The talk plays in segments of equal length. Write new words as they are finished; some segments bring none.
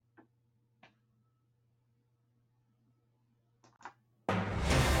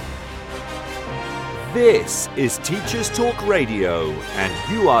This is Teachers Talk Radio,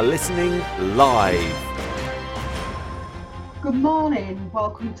 and you are listening live. Good morning,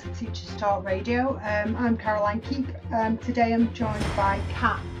 welcome to Teachers Talk Radio. I'm Caroline Keep. Today I'm joined by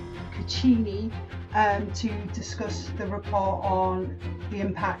Kat Caccini to discuss the report on the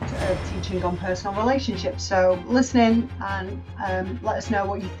impact of teaching on personal relationships. So listen in and let us know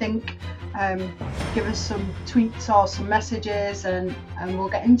what you think. Give us some tweets or some messages and we'll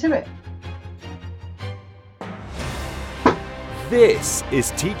get into it. This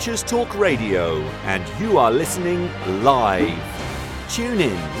is Teachers Talk Radio, and you are listening live. Tune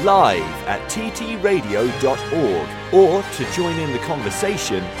in live at ttradio.org, or to join in the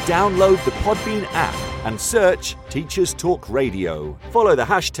conversation, download the Podbean app and search Teachers Talk Radio. Follow the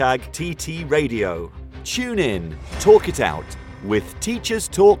hashtag TTRadio. Tune in, talk it out with Teachers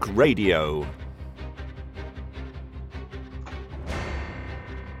Talk Radio.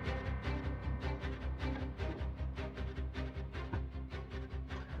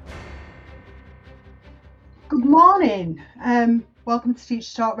 Good morning. Welcome to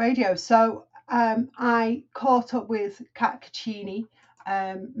Teachers Talk Radio. So I caught up with Kat Caccini.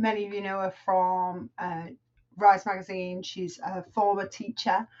 Many of you know her from Rise Magazine. She's a former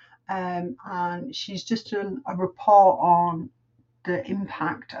teacher and she's just done a report on the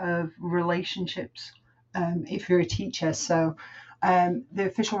impact of relationships if you're a teacher. So the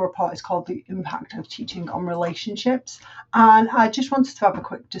official report is called The Impact of Teaching on Relationships. And I just wanted to have a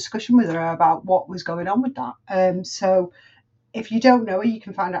quick discussion with her about what was going on with that. So if you don't know her, you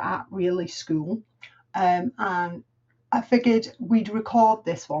can find her at Really School. And I figured we'd record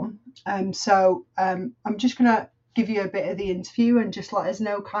this one. So I'm just going to give you a bit of the interview and just let us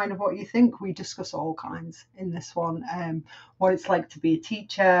know kind of what you think. We discuss all kinds in this one. What it's like to be a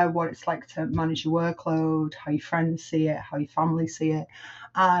teacher, what it's like to manage your workload, how your friends see it, how your family see it,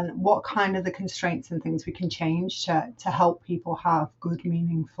 and what kind of the constraints and things we can change to help people have good,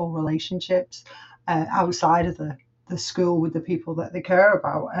 meaningful relationships outside of the school with the people that they care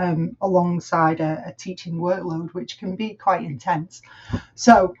about, alongside a teaching workload, which can be quite intense.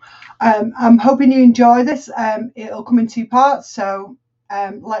 So I'm hoping you enjoy this. It'll come in two parts. So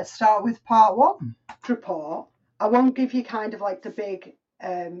let's start with part one. Report. I won't give you kind of like the big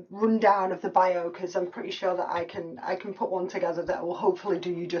rundown of the bio, because I'm pretty sure that I can put one together that will hopefully do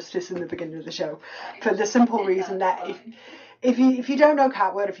you justice in the beginning of the show, for the simple reason that if you don't know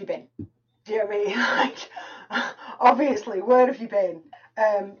Kat, where have you been? Do you know what I mean? Like, obviously, where have you been?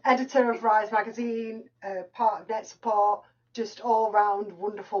 Editor of Rise Magazine, part of Net Support, just all round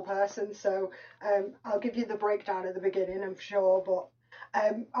wonderful person. So I'll give you the breakdown at the beginning, I'm sure. But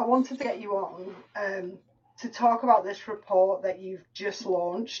I wanted to get you on to talk about this report that you've just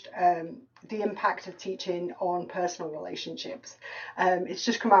launched, the impact of teaching on personal relationships. It's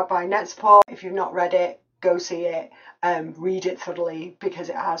just come out by Net Support. If you've not read it, go see it. Read it thoroughly, because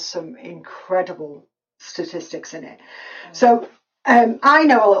it has some incredible statistics in it. So I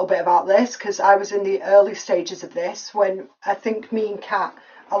know a little bit about this because I was in the early stages of this when I think me and Kat,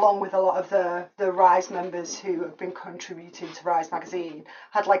 along with a lot of the Rise members who have been contributing to Rise Magazine,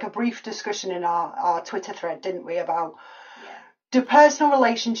 had like a brief discussion in our Twitter thread, didn't we, about do personal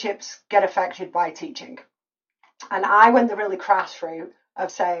relationships get affected by teaching? And I went the really crass route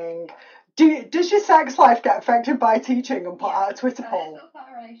of saying, does your sex life get affected by teaching, and put out a Twitter poll?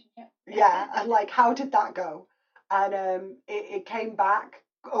 Yeah, and like, how did that go? And it came back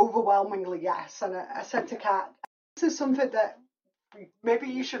overwhelmingly yes. And I said to Kat, this is something that maybe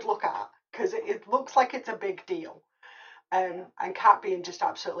you should look at, because it looks like it's a big deal. And Kat, being just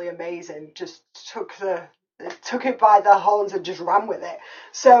absolutely amazing, just took it by the horns and just ran with it.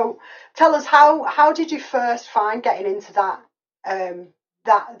 So tell us, how did you first find getting into that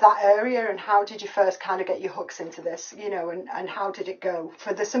area, and how did you first kind of get your hooks into this, and how did it go?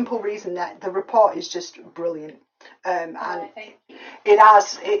 For the simple reason that the report is just brilliant, and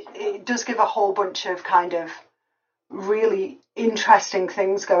it does give a whole bunch of kind of really interesting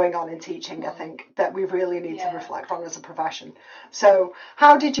things going on in teaching, I think, that we really need to reflect on as a profession. So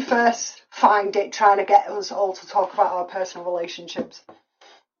how did you first find it, trying to get us all to talk about our personal relationships?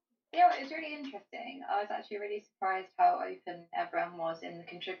 Yeah, it was really interesting. I was actually really surprised how open everyone was in the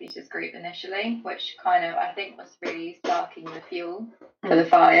contributors group initially, which kind of, I think, was really sparking the fuel for the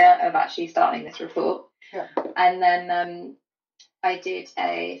fire of actually starting this report. Yeah. And then I did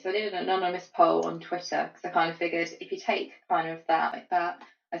an anonymous poll on Twitter, because I kind of figured if you take kind of that like that,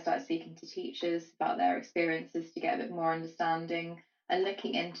 I started speaking to teachers about their experiences to get a bit more understanding, and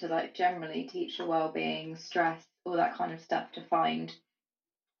looking into like generally teacher well-being, stress, all that kind of stuff, to find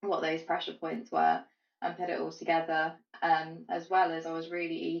what those pressure points were. and put it all together, as well as I was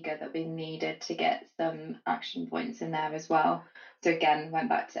really eager that we needed to get some action points in there as well. So again, went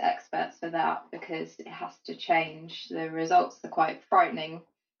back to experts for that because it has to change. The results are quite frightening,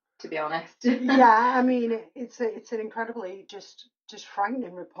 to be honest. Yeah, I mean, it's an incredibly just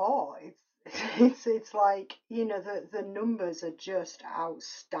frightening report. It's like, you know, the numbers are just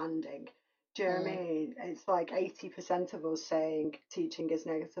outstanding. Do you know what I mean? It's like 80% of us saying teaching has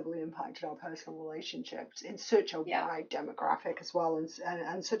negatively impacted our personal relationships in such a wide demographic as well,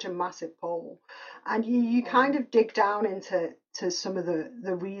 and such a massive poll. And you kind of dig down into some of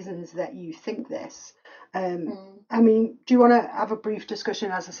the reasons that you think this. I mean, do you want to have a brief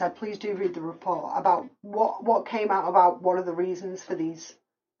discussion? As I said, please do read the report about what came out about what are the reasons for these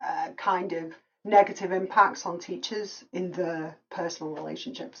kind of negative impacts on teachers in the personal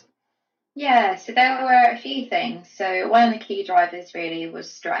relationships. Yeah, so there were a few things. So one of the key drivers really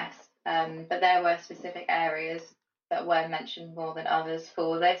was stress, but there were specific areas that were mentioned more than others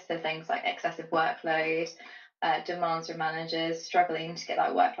for this. So things like excessive workload, demands from managers, struggling to get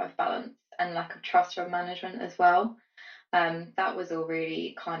that work-life balance, and lack of trust from management as well. That was all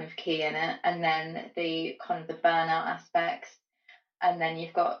really kind of key in it. And then the kind of the burnout aspects. And then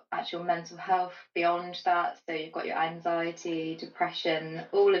you've got actual mental health beyond that. So you've got your anxiety, depression,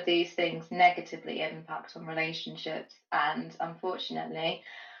 all of these things negatively impact on relationships, and unfortunately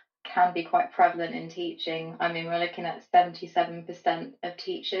can be quite prevalent in teaching. I mean, we're looking at 77% of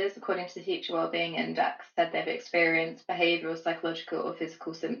teachers, according to the Teacher Wellbeing Index, said they've experienced behavioural, psychological or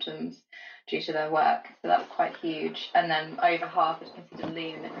physical symptoms due to their work. So that's quite huge. And then over half is considered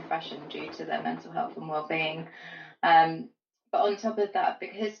leaving the profession due to their mental health and wellbeing. But on top of that,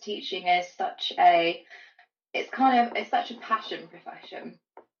 because teaching is such a passion profession,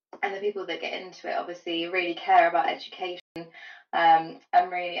 and the people that get into it obviously really care about education, and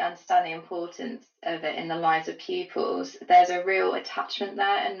really understand the importance of it in the lives of pupils. There's a real attachment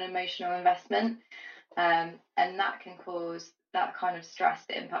there and an emotional investment, and that can cause that kind of stress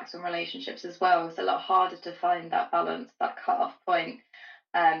that impacts on relationships as well. It's a lot harder to find that balance, that cut-off point,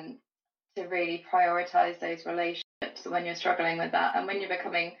 to really prioritize those relationships when you're struggling with that, and when you're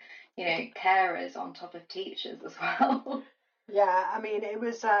becoming, you know, carers on top of teachers as well. Yeah, I mean, it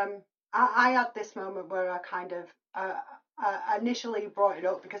was. I had this moment where I kind of initially brought it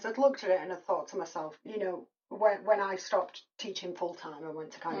up because I'd looked at it and I thought to myself, you know, when I stopped teaching full time, I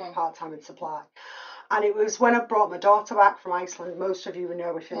went to kind of part time and supply. And it was when I brought my daughter back from Iceland. Most of you will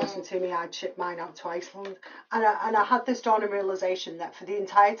know if you listen to me, I'd shipped mine out to Iceland. And I had this dawning realization that for the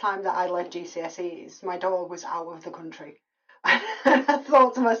entire time that I led GCSEs, my daughter was out of the country. And I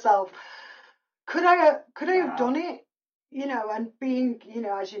thought to myself, could I have done it? You know, and being, you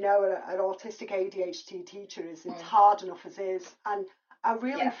know, as you know, an autistic ADHD teacher it's hard enough as is. And I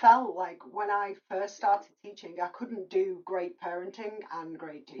really felt like when I first started teaching, I couldn't do great parenting and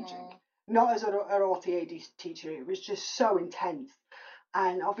great teaching. Not as an ADHD teacher, it was just so intense.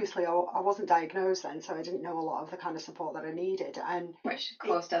 And obviously I wasn't diagnosed then, so I didn't know a lot of the kind of support that I needed. And which of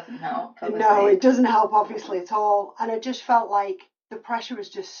course doesn't help. Obviously. No, it doesn't help obviously at all. And I just felt like the pressure was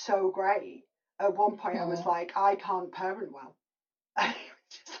just so great. At one point I was like, I can't parent well.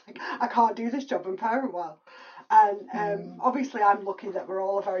 Just like, I can't do this job and parent well. And obviously I'm lucky that we're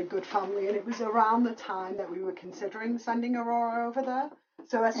all a very good family, and it was around the time that we were considering sending Aurora over there.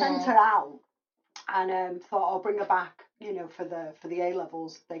 So I sent her out and thought I'll bring her back, you know, for the A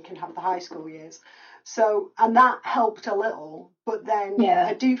levels. They can have the high school years. So, and that helped a little. But then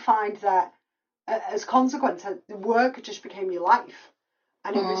I do find that as consequence, the work just became your life.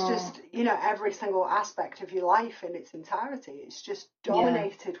 And it was just, you know, every single aspect of your life in its entirety. It's just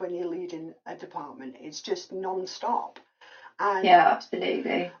dominated when you're leading a department. It's just non-stop. And, yeah,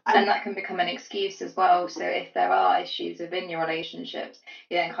 absolutely. And that can become an excuse as well. So if there are issues within your relationships,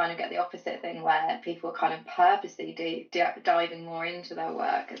 you then kind of get the opposite thing where people are kind of purposely diving more into their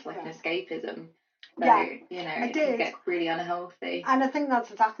work as like an escapism. So, you know, it can get really unhealthy. And I think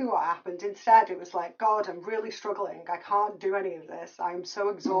that's exactly what happened. Instead, it was like, God, I'm really struggling. I can't do any of this. I'm so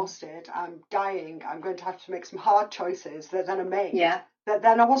exhausted. I'm dying. I'm going to have to make some hard choices that then I made that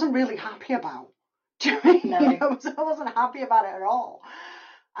then I wasn't really happy about. Do you know what I mean? No. I wasn't happy about it at all.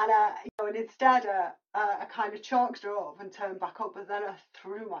 And, you know, and instead, I kind of chalked it up and turned back up, but then I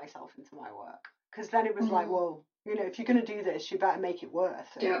threw myself into my work. Because then it was like, well, you know, if you're going to do this, you better make it worth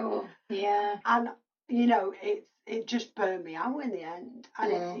it. Yeah. And, you know, it just burned me out in the end.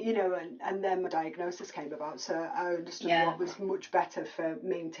 And, it, you know, and then my diagnosis came about. So I understood what was much better for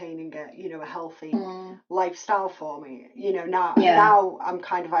maintaining a healthy lifestyle for me. You know, now I'm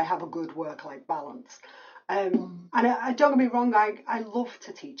I have a good work-life balance. And I don't get me wrong, I love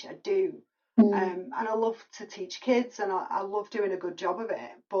to teach, I do. And I love to teach kids, and I love doing a good job of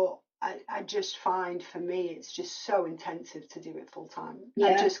it, but I just find for me it's just so intensive to do it full time.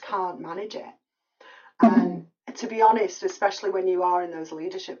 I just can't manage it. And to be honest, especially when you are in those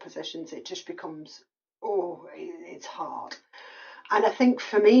leadership positions, it just becomes, it's hard. And I think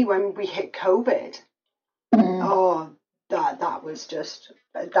for me, when we hit COVID, that was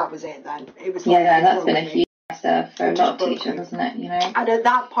it then. It was like, that's been a huge stressor for a lot of teachers, hasn't it? You know. And at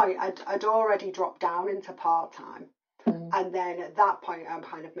that point, I'd already dropped down into part-time. And then at that point, I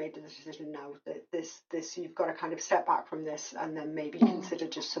kind of made the decision now that this you've got to kind of step back from this and then maybe consider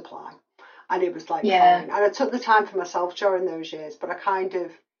just supply. And it was like, fine. And I took the time for myself during those years, but I kind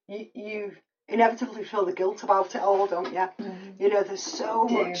of, you inevitably feel the guilt about it all, don't you? You know, there's so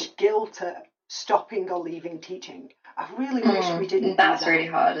much guilt at stopping or leaving teaching. I really wish we didn't. That's really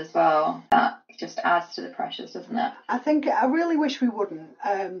hard as well. That just adds to the pressures, doesn't it? I really wish we wouldn't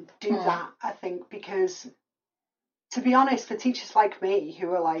do that, I think, because to be honest, for teachers like me who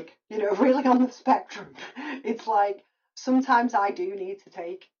are like, you know, really on the spectrum, it's like sometimes I do need to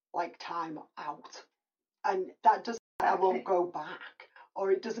take like time out, and that doesn't mean that I won't go back,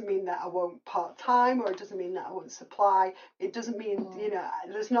 or it doesn't mean that I won't part-time, or it doesn't mean that I won't supply. It doesn't mean, you know,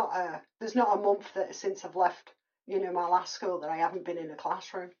 there's not a month that since I've left, you know, my last school that I haven't been in a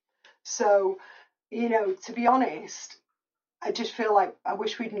classroom. So, you know, to be honest, I just feel like I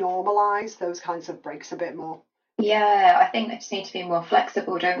wish we'd normalise those kinds of breaks a bit more. Yeah, I think they just need to be more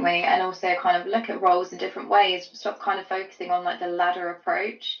flexible, don't we? And also kind of look at roles in different ways. Stop kind of focusing on like the ladder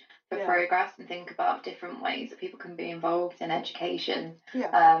approach for progress, and think about different ways that people can be involved in education. You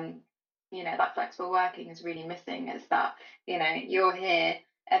know, that flexible working is really missing. It's that, you know, you're here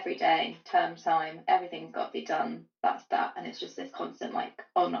every day, term time, everything's got to be done. That's that. And it's just this constant like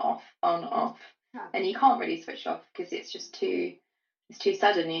on, off, on, off. And you can't really switch off because it's just too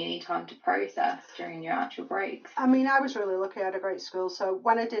sudden. You need time to process during your actual breaks. I mean, I was really lucky. I had a great school. So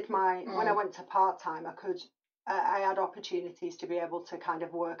when I did when I went to part-time, I had opportunities to be able to kind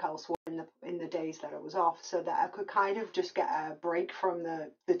of work elsewhere in the days that I was off, so that I could kind of just get a break from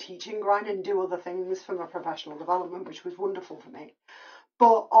the teaching grind and do other things for my professional development, which was wonderful for me.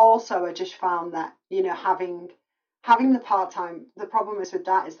 But also I just found that, you know, having the part-time, the problem is with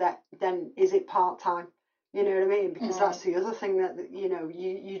that is that then is it part-time? You know what I mean? Because that's the other thing that, you know,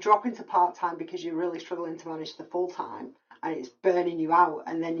 you drop into part-time because you're really struggling to manage the full-time and it's burning you out.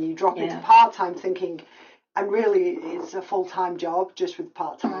 And then you drop into part-time thinking, and really it's a full-time job just with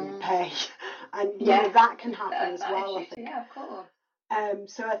part-time pay. And, you know, that can happen as well, I think. Yeah, of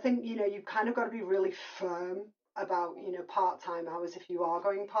course. So I think, you know, you've kind of got to be really firm about, you know, part-time hours if you are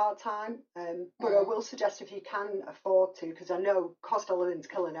going part-time, but I will suggest if you can afford to, because I know cost of living's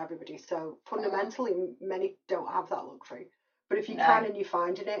killing everybody, so fundamentally many don't have that luxury, but if you can and you're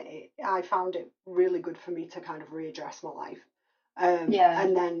finding it, I found it really good for me to kind of readdress my life,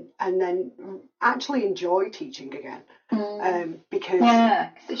 and then actually enjoy teaching again, because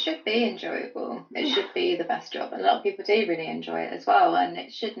it should be enjoyable. It should be the best job, and a lot of people do really enjoy it as well, and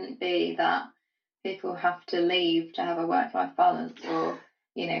it shouldn't be that people have to leave to have a work-life balance, or,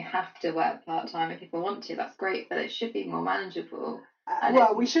 you know, have to work part-time if people want to. That's great, but it should be more manageable.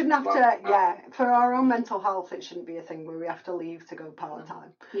 Well, we shouldn't have to, for our own mental health, it shouldn't be a thing where we have to leave to go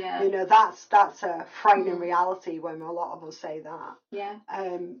part-time. You know, that's a frightening reality when a lot of us say that.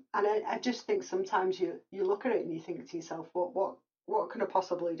 And I just think sometimes you look at it and you think to yourself, what can I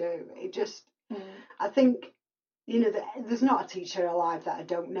possibly do? It just, I think, you know, there's not a teacher alive that I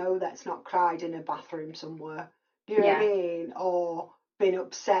don't know that's not cried in a bathroom somewhere. Do you know what I mean? Or been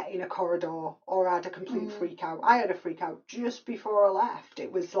upset in a corridor, or had a complete freak out. I had a freak out just before I left.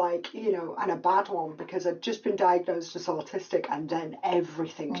 It was like, you know, and a bad one, because I'd just been diagnosed as autistic, and then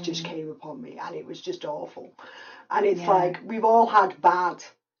everything just came upon me, and it was just awful. And it's like, we've all had bad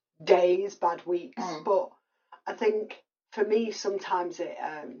days, bad weeks, but I think for me sometimes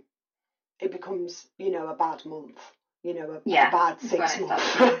it becomes, you know, a bad month, you know, a bad 6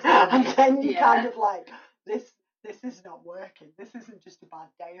 months. And then you kind of like, this is not working. This isn't just a bad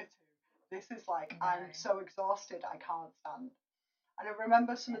day or two. This is like, I'm so exhausted, I can't stand. And I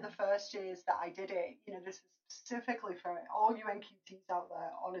remember some of the first years that I did it, you know, this is specifically for all you NQTs out there,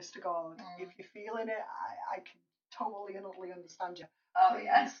 honest to God, if you're feeling it, I can totally and utterly understand you. Oh,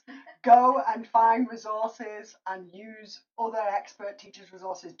 yes. Go and find resources and use other expert teachers'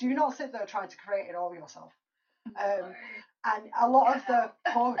 resources. Do not sit there trying to create it all yourself. And a lot of the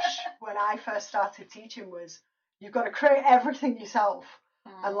push when I first started teaching was, you've got to create everything yourself.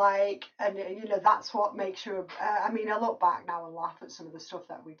 And you know, that's what makes you, I mean, I look back now and laugh at some of the stuff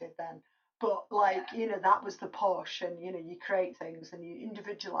that we did then. But that was the push, and you create things and you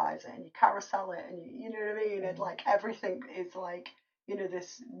individualize it and you carousel it, and you know what I mean, and like everything is like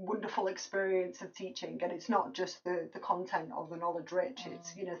this wonderful experience of teaching, and it's not just the content of the knowledge rich,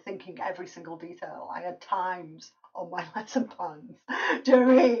 it's thinking every single detail. I had times on my lesson plans. Do you know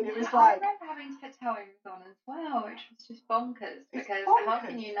what I mean? It was I remember having to put times on as well, which was just bonkers, because how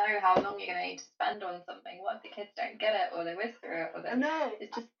can you know how long you're going to need to spend on something? What if the kids don't get it, or they whiz through it, or they... No.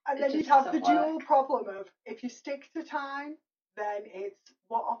 It's just, and then you'd have the dual problem of, if you stick to time, then it's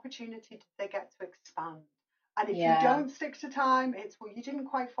what opportunity did they get to expand? And if you don't stick to time, it's, well, you didn't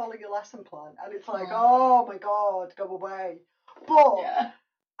quite follow your lesson plan. And it's like, oh my God, go away. But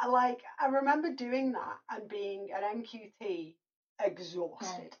I remember doing that and being an NQT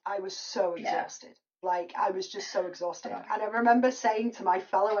exhausted. I was so exhausted. Like, I was just so exhausted. And I remember saying to my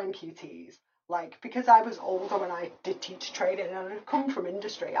fellow NQTs, like, because I was older when I did teacher training and I'd come from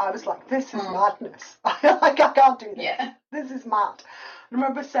industry, I was like, this is madness. Like, I can't do this. This is mad. I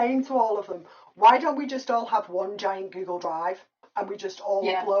remember saying to all of them, why don't we just all have one giant Google Drive and we just all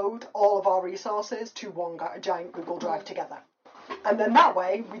upload all of our resources to one giant Google Drive together? And then that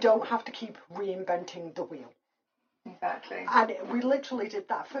way we don't have to keep reinventing the wheel. Exactly. And we literally did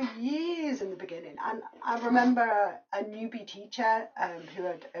that for years in the beginning. And I remember a newbie teacher who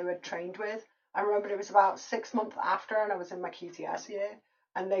had trained with, I remember it was about 6 months after, and I was in my QTS year,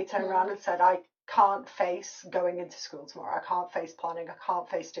 and they turned around and said, I can't face going into school tomorrow. I can't face planning. I can't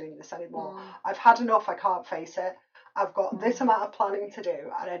face doing this anymore. I've had enough. I can't face it. I've got this amount of planning to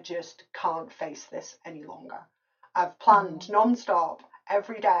do, and I just can't face this any longer. I've planned non-stop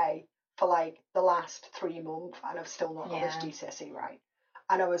every day for like the last 3 months, and I've still not got this GCSE right.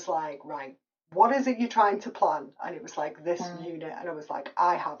 And I was like, right, what is it you're trying to plan? And it was like this unit, and I was like,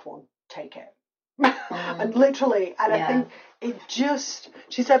 I have one, take it. And literally, and I think it just,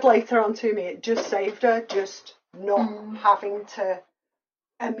 she said later on to me, it just saved her just not having to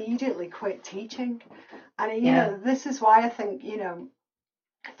immediately quit teaching. And you know, this is why I think, you know,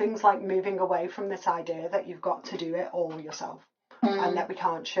 things like moving away from this idea that you've got to do it all yourself. And that we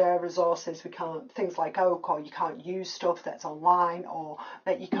can't share resources, we can't, things like OAK, or you can't use stuff that's online, or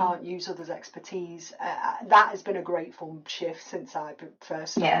that you can't use others' expertise. That has been a grateful shift since I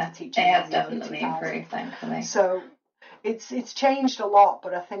first started teaching. It has definitely improved, thankfully. So it's changed a lot,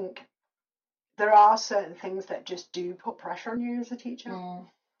 but I think there are certain things that just do put pressure on you as a teacher.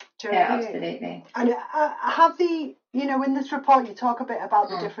 Do you know what I mean? Absolutely. And I have you know, in this report you talk a bit about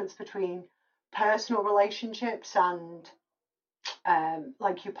the difference between personal relationships and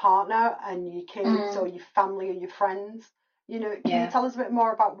like your partner and your kids or your family or your friends. You know, can you tell us a bit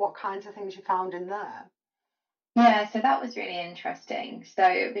more about what kinds of things you found in there? Yeah, so that was really interesting.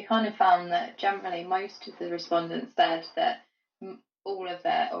 So we kind of found that generally most of the respondents said that all of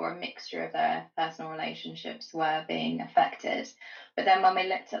their, or a mixture of their personal relationships were being affected. But then when we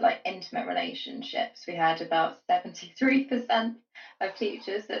looked at like intimate relationships, we had about 73% of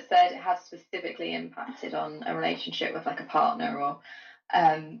teachers that said it had specifically impacted on a relationship with like a partner or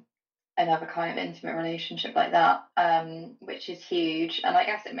another kind of intimate relationship like that, which is huge. And I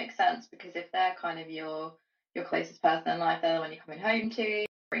guess it makes sense, because if they're kind of your closest person in life, they're the one you're coming home to,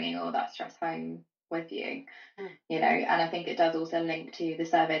 bringing all that stress home with you, you know. And I think it does also link to the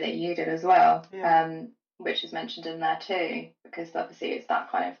survey that you did as well, which is mentioned in there too, because obviously it's that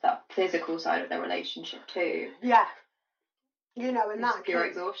kind of that physical side of their relationship too. Yeah, you know, in that pure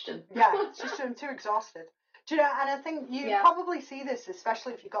exhaustion. Yeah, it's just I'm too exhausted. Do you know? And I think you probably see this,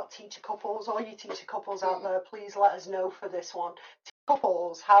 especially if you've got teacher couples, all you teacher couples out there, please let us know for this one.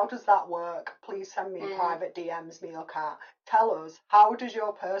 Couples, how does that work? Please send me private DMs, me or Kat. Tell us, how does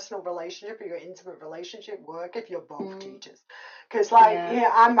your personal relationship or your intimate relationship work if you're both teachers? Because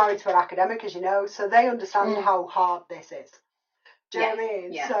I'm married to an academic, as you know, so they understand how hard this is. Do you know what I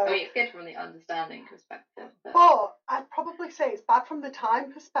mean? Yeah. So, I mean, it's good from the understanding perspective. But I'd probably say it's bad from the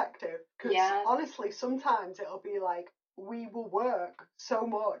time perspective, because honestly, sometimes it'll be like, we will work so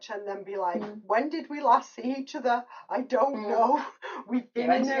much and then be like, when did we last see each other? I don't know. We've been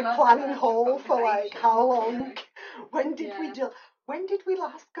in a planning hole for like how long? When did we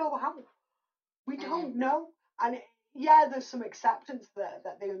last go out? We don't know. And there's some acceptance there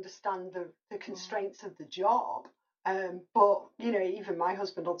that they understand the constraints of the job. But you know, even my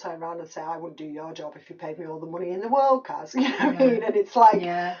husband will turn around and say, I wouldn't do your job if you paid me all the money in the world, Kaz. You know what I mean? And it's like,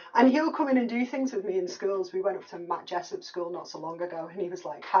 and he'll come in and do things with me in schools. We went up to Matt Jessup's school not so long ago, and he was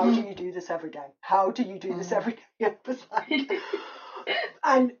like, how do you do this every day? How do you do this every day? It was like,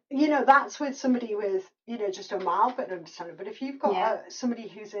 and you know, that's with somebody with, you know, just a mild bit of understanding. But if you've got somebody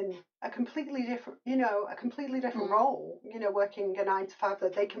who's in a completely different, you know, role, you know, working a 9 to 5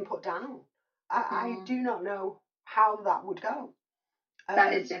 that they can put down. I do not know how that would go.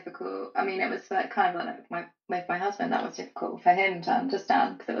 That is difficult. I mean, it was like kind of like with my husband, that was difficult for him to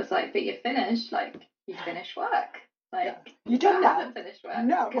understand, because it was like, but you finished, like you finished work, like you didn't haven't finished work.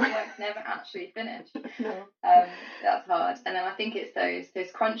 No, because work's never actually finished. No, that's hard. And then I think it's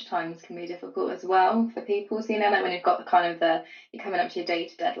those crunch times can be difficult as well for people. So like when you've got kind of you're coming up to your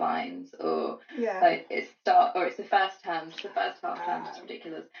data deadlines, or like it's the first term, just the first half term, it's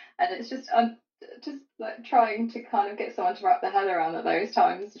ridiculous, and it's just like trying to kind of get someone to wrap their head around at those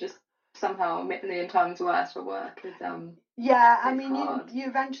times, just somehow a million times worse for work is I mean, you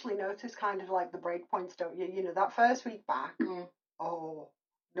eventually notice kind of like the break points, don't you? You know, that first week back,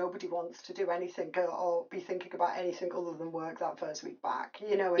 nobody wants to do anything or be thinking about anything other than work that first week back,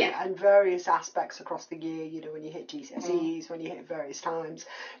 you know, and various aspects across the year, you know, when you hit GCSEs, when you hit various times,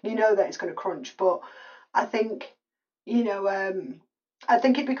 you know that it's going to crunch. But I think, you know, I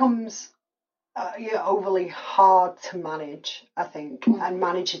think it becomes overly hard to manage, I think, and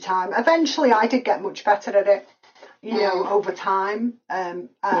manage your time. Eventually, I did get much better at it, you know, over time.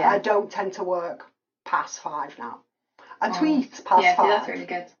 I don't tend to work past 5 now. I tweet past 5. Yeah, that's really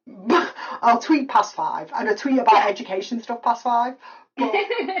good. I'll tweet past 5, and I tweet about education stuff past 5. But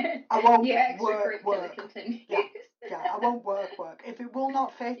I won't work. I won't work. If it will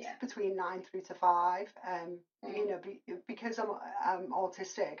not fit between 9 through to 5, you know, because I'm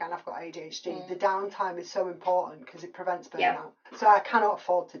autistic and I've got ADHD, the downtime is so important because it prevents burnout. So I cannot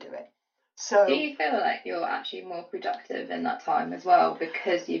afford to do it. So do you feel like you're actually more productive in that time as well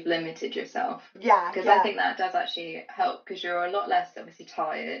because you've limited yourself? Because I think that does actually help, because you're a lot less obviously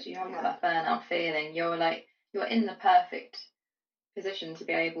tired. You haven't got that burnout feeling. You're in the perfect position to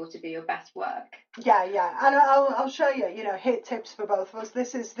be able to do your best work. And I'll show you, you know, hit tips for both of us.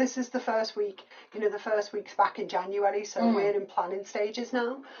 This is the first week, you know, the first week's back in January, so we're in planning stages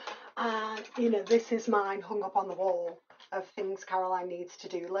now, and you know, this is mine hung up on the wall of things Caroline needs to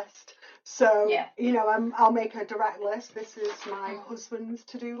do list. So you know, I'll make a direct list. This is my husband's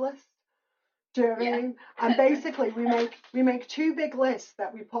to-do list. Do you know what I mean? And basically we make 2 big lists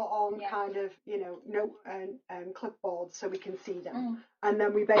that we put on kind of, you know, note and clipboards so we can see them. And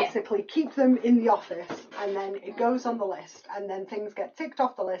then we basically keep them in the office, and then it goes on the list, and then things get ticked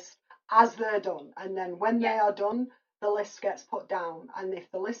off the list as they're done. And then when they are done, the list gets put down. And if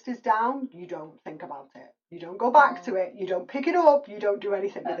the list is down, you don't think about it. You don't go back to it. You don't pick it up. You don't do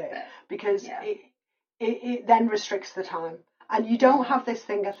anything with it, because it then restricts the time. And you don't have this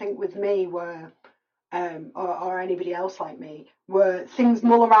thing, I think, with me where, or anybody else like me, where things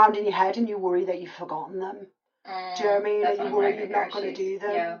mull around in your head and you worry that you've forgotten them. Do you know what I mean? That you worry you're not going to do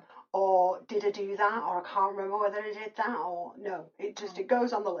them. Or did I do that? Or I can't remember whether I did that. Or no, it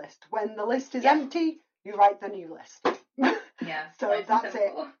goes on the list. When the list is empty, you write the new list. So that's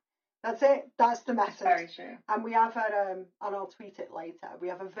it. That's it. That's the method. Very true. And we have and I'll tweet it later, we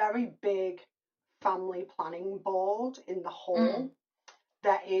have a very big family planning board in the hall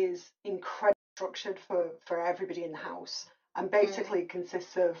that is incredibly structured for everybody in the house, and basically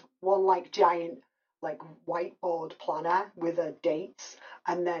consists of one like giant like whiteboard planner with dates,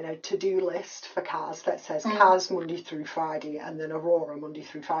 and then a to-do list for Kaz that says Kaz Monday through Friday, and then Aurora Monday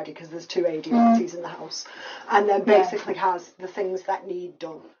through Friday, because there's 2 ADHDs in the house, and then basically has the things that need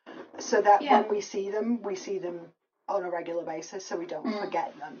done, so that when we see them on a regular basis, so we don't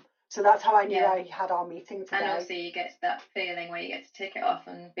forget them. So that's how I knew I had our meeting today. And also you get that feeling where you get to tick it off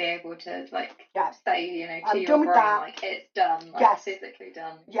and be able to like say, you know, to your brain, like it's done, like physically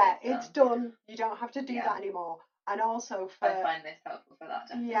done. It's done. You don't have to do that anymore. And also I find this helpful for that,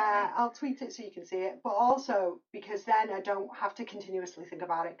 definitely. I'll tweet it so you can see it. But also because then I don't have to continuously think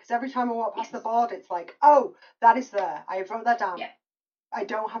about it. Because every time I walk past the board, it's like, oh, that is there. I wrote that down. I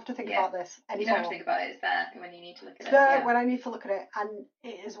don't have to think about this anymore. You don't have to think about it. It's there when you need to look at it. It's there when I need to look at it. And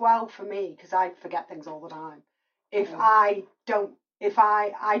it as well for me, because I forget things all the time. If I don't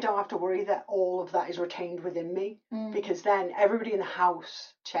have to worry that all of that is retained within me, because then everybody in the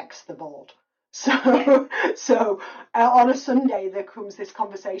house checks the board. So on a Sunday there comes this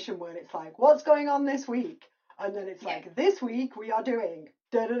conversation where it's like, what's going on this week? And then it's like, this week we are doing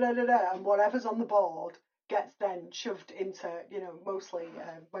da da da da da, and whatever's on the board gets then shoved into, you know, mostly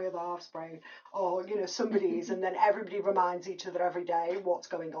my other half's brain, or, you know, somebody's, and then everybody reminds each other every day what's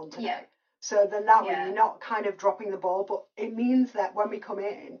going on today. So then that way you're not kind of dropping the ball, but it means that when we come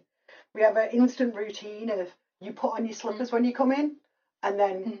in, we have an instant routine of you put on your slippers when you come in, and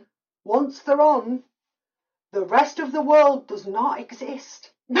then once they're on, the rest of the world does not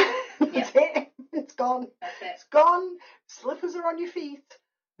exist. That's it. It's gone. That's it. It's gone. Slippers are on your feet.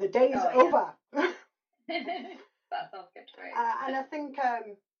 The day is over. That sounds good for you. And I think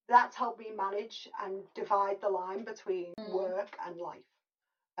that's helped me manage and divide the line between work and life.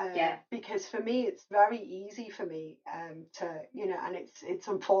 Because for me, it's very easy for me to, and it's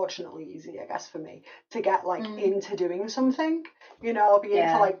unfortunately easy, I guess, for me to get like into doing something. I'll be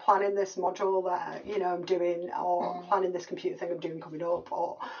into like planning this module that, I'm doing, or planning this computer thing I'm doing coming up,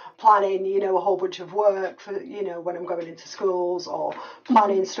 or planning, a whole bunch of work for, when I'm going into schools, or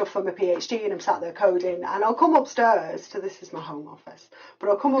planning stuff for my PhD and I'm sat there coding, and I'll come upstairs to, this is my home office, but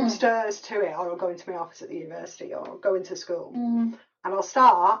I'll come upstairs to it, or I'll go into my office at the university, or I'll go into school. And I'll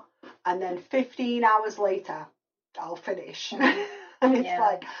start, and then 15 hours later, I'll finish. And it's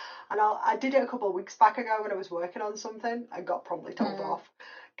like, and I did it a couple of weeks back ago when I was working on something. I got promptly told off,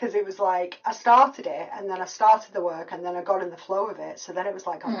 because it was like, I started it, and then I started the work, and then I got in the flow of it. So then it was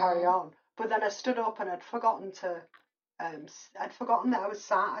like, I'll carry on. But then I stood up, and I'd forgotten that I was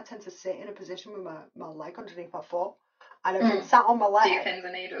sat. I tend to sit in a position with my leg underneath my foot. And I've been sat on my leg. Do your pins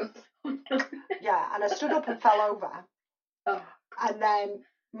and needles. Yeah, and I stood up and fell over. Oh. And then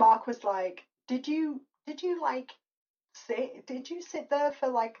Mark was like, did you like sit there for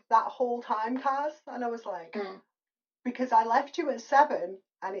like that whole time, Kaz? And I was like, because I left you at 7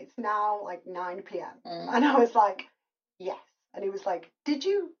 and it's now like 9 p.m. And I was like, yes. And he was like, did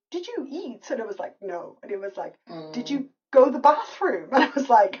you eat? And I was like, no. And he was like, did you go to the bathroom? And I was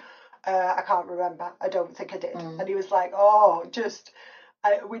like, I can't remember. I don't think I did. And he was like, oh, just...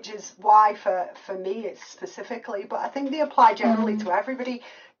 which is why for me it's specifically, but I think they apply generally to everybody.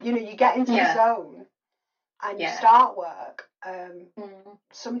 You get into the zone and you start work.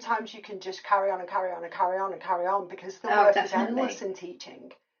 Sometimes you can just carry on and carry on and carry on and carry on, because the work is endless in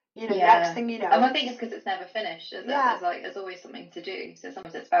teaching. Next thing you know. And I think it's because it's never finished, is it? There's always something to do. So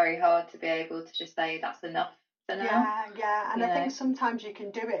sometimes it's very hard to be able to just say that's enough. And I think sometimes you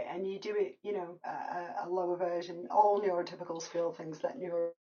can do it, and you do it, a lower version. All neurotypicals feel things that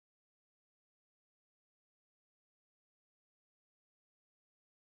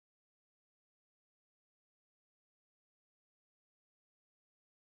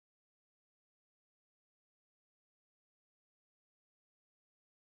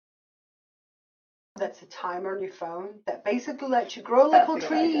that's a timer on your phone that basically lets you grow little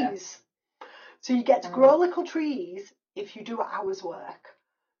trees. So you get to grow little trees if you do an hour's work.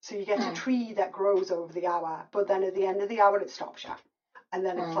 So you get a tree that grows over the hour, but then at the end of the hour it stops you. And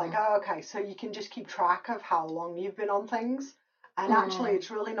then it's like, oh, okay, so you can just keep track of how long you've been on things. And actually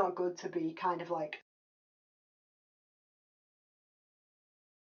it's really not good to be kind of like...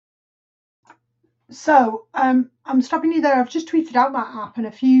 So I'm stopping you there. I've just tweeted out that app and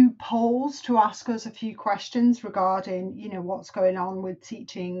a few polls to ask us a few questions regarding, what's going on with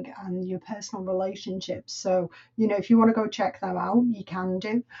teaching and your personal relationships. So, if you want to go check them out, you can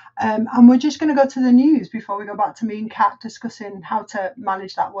do. And we're just going to go to the news before we go back to me and Kat discussing how to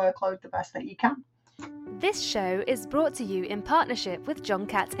manage that workload the best that you can. This show is brought to you in partnership with John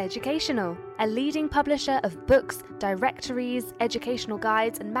Catt Educational, a leading publisher of books, directories, educational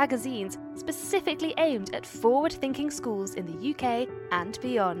guides and magazines specifically aimed at forward-thinking schools in the UK and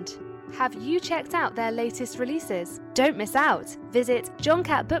beyond. Have you checked out their latest releases? Don't miss out! Visit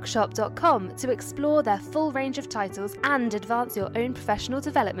johncattbookshop.com to explore their full range of titles and advance your own professional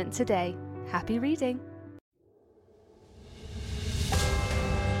development today. Happy reading!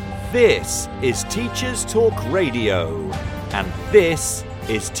 This is Teachers Talk Radio, and this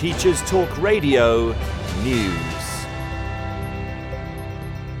is Teachers Talk Radio News.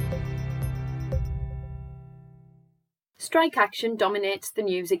 Strike action dominates the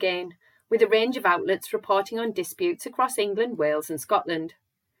news again, with a range of outlets reporting on disputes across England, Wales and Scotland.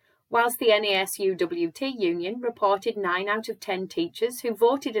 Whilst the NASUWT union reported 9 out of 10 teachers who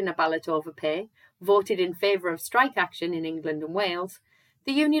voted in a ballot over pay voted in favour of strike action in England and Wales,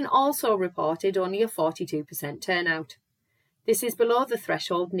 the union also reported only a 42% turnout. This is below the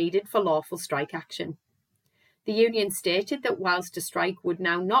threshold needed for lawful strike action. The union stated that whilst a strike would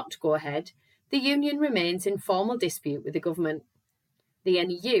now not go ahead, the union remains in formal dispute with the government. The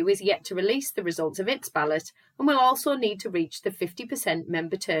NEU is yet to release the results of its ballot and will also need to reach the 50%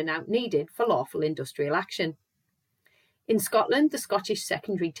 member turnout needed for lawful industrial action. In Scotland, the Scottish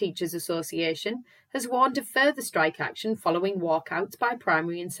Secondary Teachers Association has warned of further strike action following walkouts by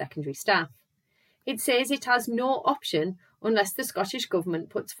primary and secondary staff. It says it has no option unless the Scottish Government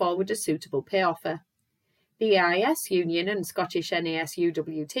puts forward a suitable pay offer. The AIS Union and Scottish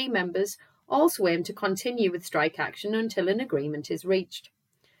NASUWT members also aim to continue with strike action until an agreement is reached.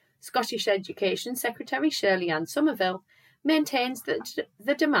 Scottish Education Secretary Shirley-Ann Somerville maintains that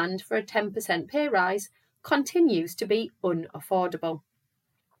the demand for a 10% pay rise continues to be unaffordable.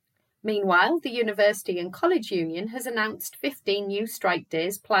 Meanwhile, the University and College Union has announced 15 new strike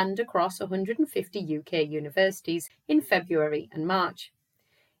days planned across 150 UK universities in February and March.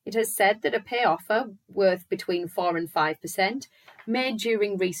 It has said that a pay offer worth between 4 and 5% made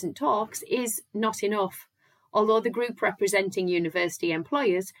during recent talks is not enough, although the group representing university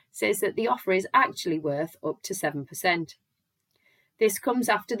employers says that the offer is actually worth up to 7%. This comes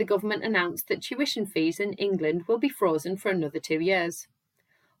after the government announced that tuition fees in England will be frozen for another 2 years.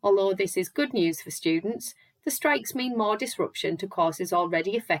 Although this is good news for students, the strikes mean more disruption to courses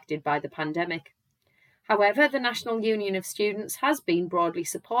already affected by the pandemic. However, the National Union of Students has been broadly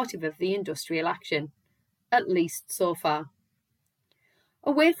supportive of the industrial action, at least so far.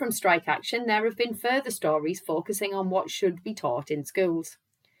 Away from strike action, there have been further stories focusing on what should be taught in schools.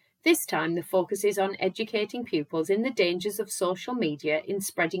 This time, the focus is on educating pupils in the dangers of social media in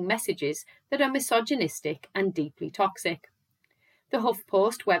spreading messages that are misogynistic and deeply toxic. The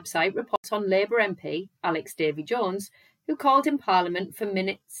HuffPost website reports on Labour MP Alex Davies-Jones, who called in Parliament for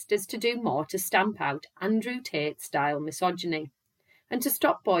ministers to do more to stamp out Andrew Tate-style misogyny and to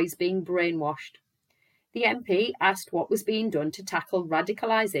stop boys being brainwashed. The MP asked what was being done to tackle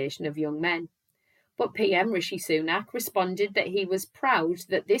radicalisation of young men. But PM Rishi Sunak responded that he was proud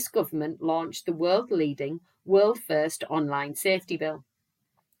that this government launched the world-leading, world-first online safety bill.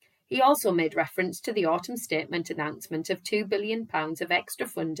 He also made reference to the autumn statement announcement of £2 billion of extra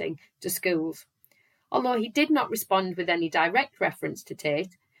funding to schools. Although he did not respond with any direct reference to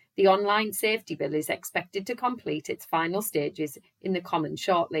Tate, the online safety bill is expected to complete its final stages in the Commons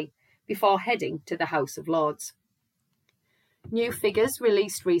shortly, before heading to the House of Lords. New figures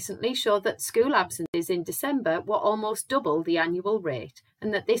released recently show that school absences in December were almost double the annual rate,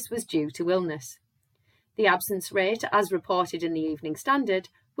 and that this was due to illness. The absence rate, as reported in the Evening Standard,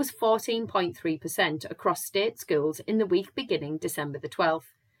 was 14.3% across state schools in the week beginning December the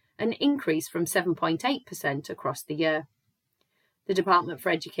 12th, an increase from 7.8% across the year. The Department for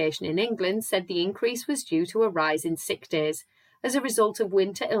Education in England said the increase was due to a rise in sick days as a result of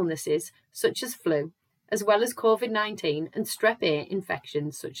winter illnesses such as flu, as well as COVID-19 and Strep A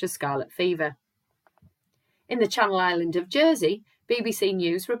infections such as scarlet fever. In the Channel Island of Jersey, BBC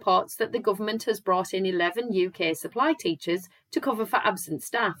News reports that the government has brought in 11 UK supply teachers to cover for absent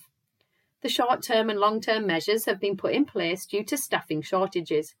staff. The short-term and long-term measures have been put in place due to staffing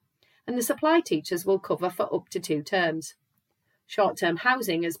shortages, and the supply teachers will cover for up to 2 terms. Short-term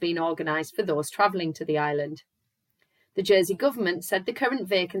housing has been organised for those travelling to the island. The Jersey government said the current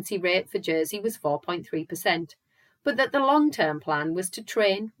vacancy rate for Jersey was 4.3%, but that the long-term plan was to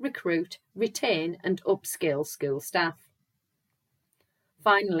train, recruit, retain and upskill school staff.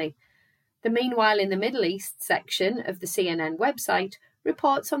 Finally, the Meanwhile in the Middle East section of the CNN website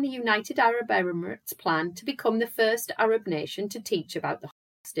reports on the United Arab Emirates' plan to become the first Arab nation to teach about the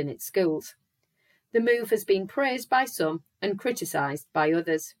Holocaust in its schools. The move has been praised by some and criticised by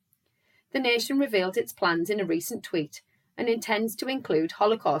others. The nation revealed its plans in a recent tweet and intends to include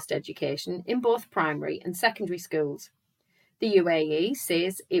Holocaust education in both primary and secondary schools. The UAE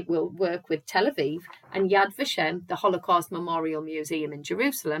says it will work with Tel Aviv and Yad Vashem, the Holocaust Memorial Museum in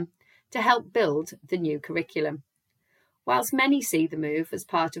Jerusalem, to help build the new curriculum. Whilst many see the move as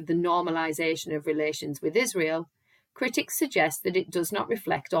part of the normalisation of relations with Israel, critics suggest that it does not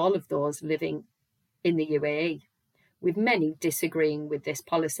reflect all of those living in the UAE, with many disagreeing with this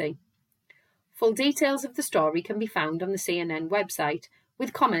policy. Full details of the story can be found on the CNN website,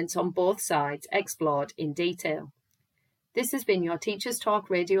 with comments on both sides explored in detail. This has been your Teachers Talk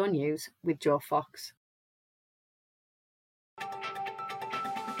Radio News with Joe Fox.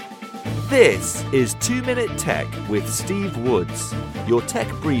 This is 2 Minute Tech with Steve Woods, your tech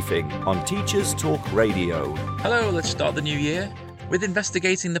briefing on Teachers Talk Radio. Hello, let's start the new year with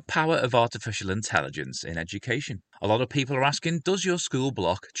investigating the power of artificial intelligence in education. A lot of people are asking, does your school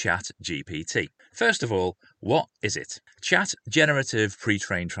block ChatGPT? First of all, what is it? Chat Generative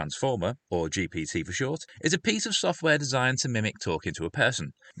Pre-trained Transformer, or GPT for short, is a piece of software designed to mimic talking to a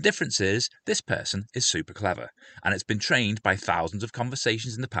person. The difference is, this person is super clever, and it's been trained by thousands of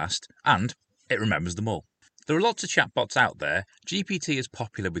conversations in the past, and it remembers them all. There are lots of chatbots out there. GPT is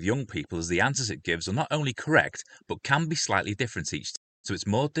popular with young people as the answers it gives are not only correct, but can be slightly different each time, so it's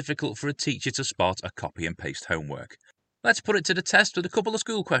more difficult for a teacher to spot a copy and paste homework. Let's put it to the test with a couple of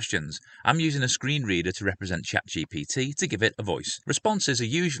school questions. I'm using a screen reader to represent ChatGPT to give it a voice. Responses are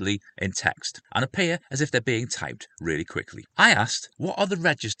usually in text and appear as if they're being typed really quickly. I asked, what are the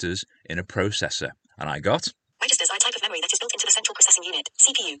registers in a processor? And I got... Registers are a type of memory that is built into the central processing unit,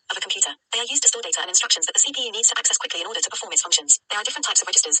 CPU, of a computer. They are used to store data and instructions that the CPU needs to access quickly in order to perform its functions. There are different types of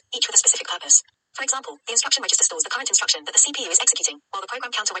registers, each with a specific purpose. For example, the instruction register stores the current instruction that the CPU is executing, while the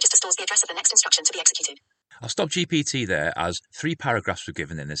program counter register stores the address of the next instruction to be executed. I'll stop GPT there, as 3 paragraphs were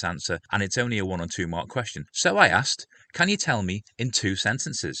given in this answer and it's only a 1 or 2 mark question. So I asked, can you tell me in 2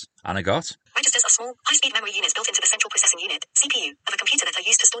 sentences? And I got... Registers are small, high-speed memory units built into the central processing unit, CPU, of a computer that are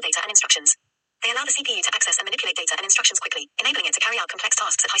used to store data and instructions. They allow the CPU to access and manipulate data and instructions quickly, enabling it to carry out complex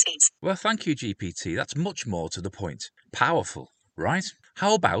tasks at high speeds. Well, thank you, GPT. That's much more to the point. Powerful, right?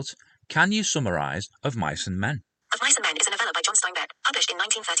 How about, can you summarise Of Mice and Men? Of Mice and Men is a novella by John Steinbeck, published in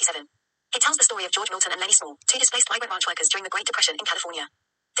 1937. It tells the story of George Milton and Lenny Small, 2 displaced migrant ranch workers during the Great Depression in California.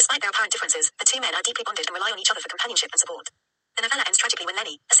 Despite their apparent differences, the 2 men are deeply bonded and rely on each other for companionship and support. The novella ends tragically when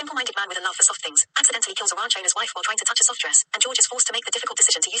Lenny, a simple-minded man with a love for soft things, accidentally kills a ranch owner's wife while trying to touch a soft dress, and George is forced to make the difficult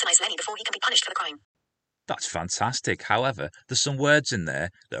decision to euthanize Lenny before he can be punished for the crime. That's fantastic. However, there's some words in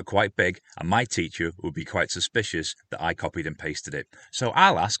there that are quite big, and my teacher would be quite suspicious that I copied and pasted it. So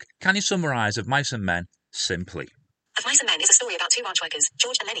I'll ask, can you summarise Of Mice and Men simply? Of Mice and Men is a story about 2 ranch workers,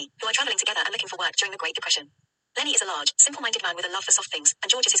 George and Lenny, who are traveling together and looking for work during the Great Depression. Lenny is a large, simple-minded man with a love for soft things,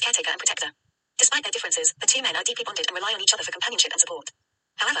 and George is his caretaker and protector. Despite their differences, the 2 men are deeply bonded and rely on each other for companionship and support.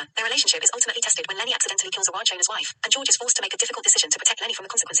 However, their relationship is ultimately tested when Lenny accidentally kills a ranch owner's wife, and George is forced to make a difficult decision to protect Lenny from the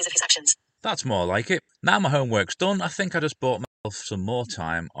consequences of his actions. That's more like it. Now my homework's done, I think I just bought myself some more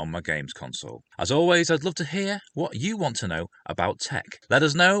time on my games console. As always, I'd love to hear what you want to know about tech. Let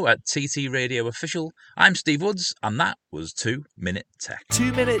us know at TT Radio Official. I'm Steve Woods, and that was 2 Minute Tech.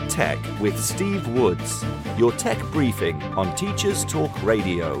 2 Minute Tech with Steve Woods, your tech briefing on Teachers Talk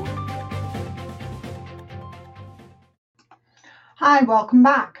Radio. Hi, welcome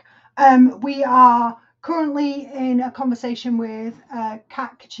back. We are currently in a conversation with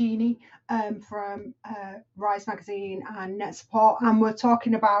Kat Caccini from Rise Magazine and Net Support, and we're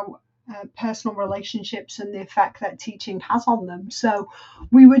talking about personal relationships and the effect that teaching has on them. So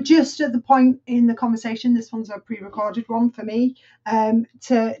we were just at the point in the conversation, this one's a pre-recorded one for me,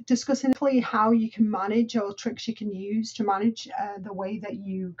 to discussing how you can manage, or tricks you can use to manage the way that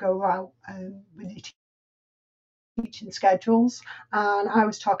you go out with your teaching schedules. And I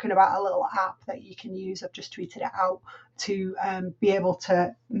was talking about a little app that you can use, I've just tweeted it out, to be able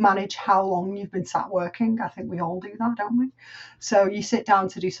to manage how long you've been sat working. I think we all do that, don't we? So you sit down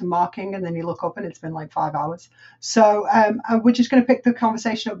to do some marking and then you look up and it's been like 5 hours. So we're just going to pick the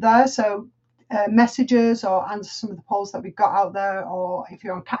conversation up there. So messages or answer some of the polls that we've got out there, or if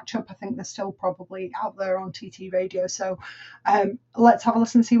you're on catch up, I think they're still probably out there on TT Radio. So let's have a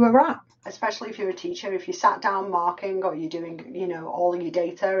listen and see where we're at. Especially if you're a teacher, if you sat down marking, or you're doing, all of your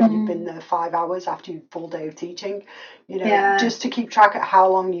data and you've been there 5 hours after your full day of teaching, just to keep track of how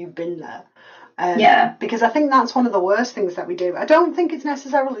long you've been there. Because I think that's one of the worst things that we do. I don't think it's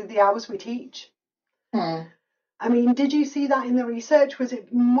necessarily the hours we teach. I mean, did you see that in the research? Was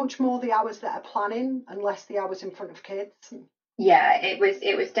it much more the hours that are planning and less the hours in front of kids? Yeah, it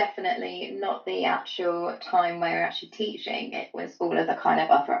was definitely not the actual time where you're actually teaching. It was all of the kind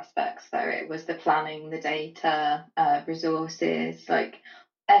of other aspects. So it was the planning, the data, resources, like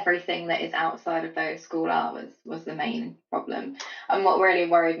everything that is outside of those school hours was the main problem. And what really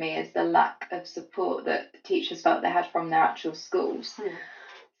worried me is the lack of support that teachers felt they had from their actual schools.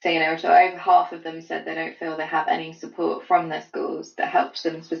 So, over half of them said they don't feel they have any support from their schools that helps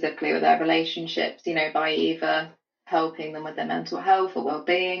them specifically with their relationships, by either helping them with their mental health or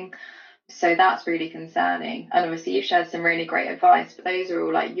well-being. So that's really concerning. And obviously you've shared some really great advice, but those are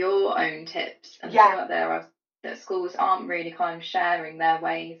all like your own tips. And I feel like there are that schools aren't really kind of sharing their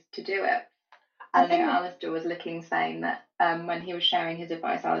ways to do it. I know Alistair was saying that when he was sharing his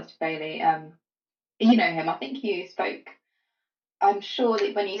advice, Alistair Bailey, you know him, I think you spoke, I'm sure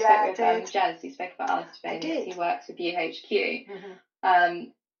that when you spoke with Jez, you spoke about Alistair Bailey, he works with UHQ.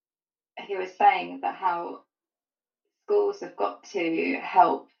 He was saying that how schools have got to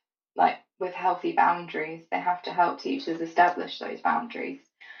help, like with healthy boundaries, they have to help teachers establish those boundaries.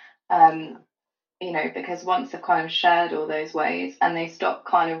 Because once they've kind of shared all those ways and they stop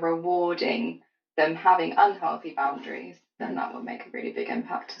kind of rewarding them having unhealthy boundaries, then that will make a really big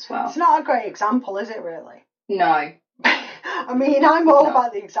impact as well. It's not a great example, is it really? No. I mean, I'm all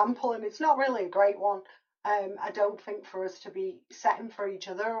about the example, and it's not really a great one. I don't think for us to be setting for each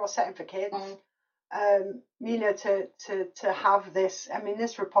other or setting for kids. To have this. I mean,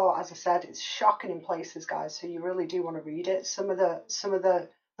 this report, as I said, it's shocking in places, guys. So you really do want to read it. Some of the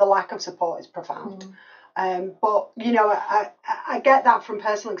lack of support is profound. But I get that from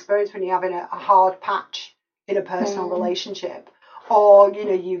personal experience when you're having a hard patch in a personal relationship, or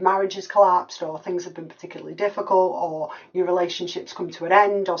your marriage has collapsed, or things have been particularly difficult, or your relationships come to an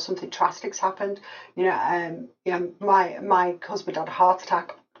end, or something drastic's happened. My husband had a heart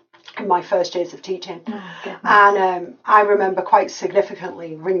attack in my first years of teaching. Oh, goodness. And I remember quite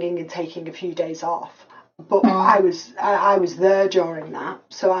significantly ringing and taking a few days off. But I was there during that,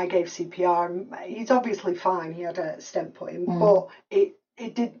 so I gave CPR. And he's obviously fine. He had a stent put in, but it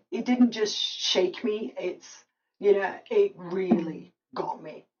didn't just shake me. It really got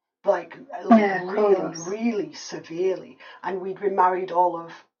me, like really, really severely. And we'd been married all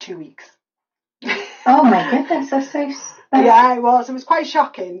of 2 weeks. Oh my goodness, that's so. Yeah, it was quite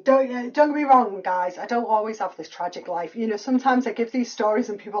shocking. Don't get me wrong, guys. I don't always have this tragic life. Sometimes I give these stories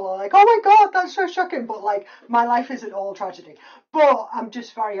and people are like, "Oh my God, that's so shocking." But like, my life isn't all tragedy. But I'm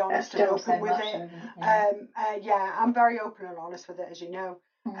just very honest and open with it. Yeah, I'm very open and honest with it, as you know.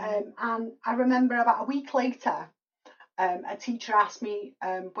 And I remember about a week later, a teacher asked me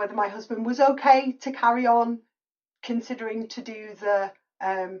whether my husband was okay to carry on, considering to do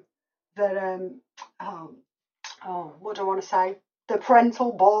what do I want to say? The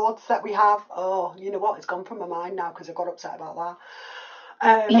parental boards that we have. Oh, you know what? It's gone from my mind now because I got upset about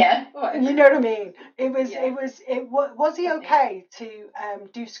that. You know what I mean? Was he okay to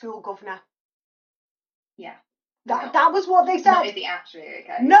do school governor? Yeah. That was what they said. Not is he actually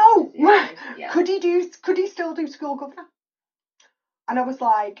okay? No. Could he still do school governor? And I was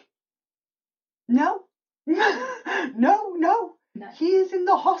like, no. No. He is in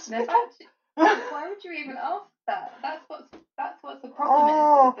the hospital. Why would you even ask that? That's what's the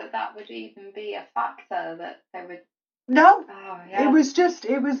problem is that would even be a factor that they would. No, it was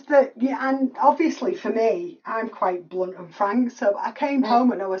that, and obviously for me, I'm quite blunt and frank. So I came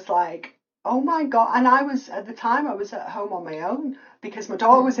home and I was like, oh my God. And at the time I was at home on my own because my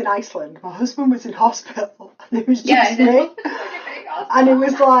daughter was in Iceland, my husband was in hospital, and it was just me. And it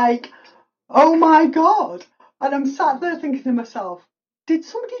was like, oh my God. And I'm sat there thinking to myself, did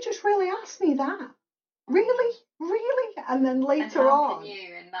somebody just really ask me that? Really? And then later how can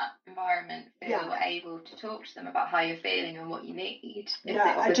you, in that environment, feel able to talk to them about how you're feeling and what you need?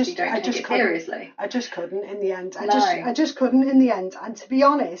 I just couldn't. Seriously. I just couldn't in the end. I just couldn't in the end. And to be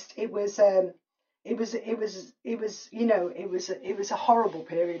honest, it was a horrible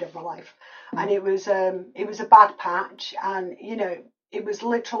period of my life, and it was a bad patch, and it was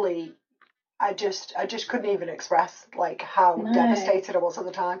literally. I just couldn't even express like how devastated I was at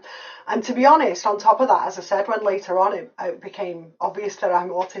the time. And to be honest, on top of that, as I said, when later on it became obvious that I'm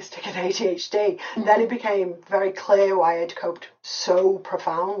autistic and ADHD, then it became very clear why I'd coped so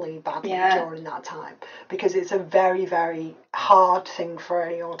profoundly badly during that time, because it's a very, very hard thing for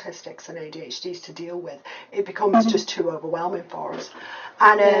any autistics and ADHDs to deal with. It becomes just too overwhelming for us.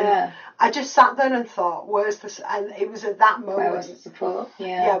 And I just sat there and thought, where's this? And it was at that moment. Where was the support?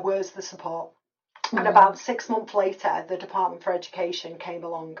 Where's the support? And about 6 months later, the Department for Education came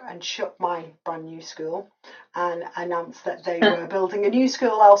along and shut my brand new school and announced that they were building a new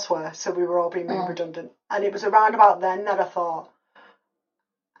school elsewhere. So we were all being made redundant. And it was around about then that I thought,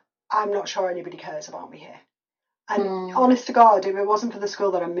 I'm not sure anybody cares about me here. And honest to God, if it wasn't for the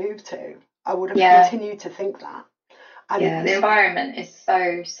school that I moved to, I would have continued to think that. And the environment is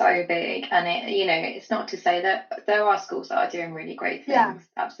so big, and it's not to say that there are schools that are doing really great things.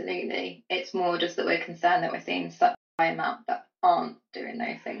 Absolutely, it's more just that we're concerned that we're seeing such a high amount that aren't doing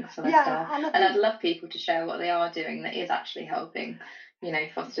those things for their staff. And I'd love people to share what they are doing that is actually helping,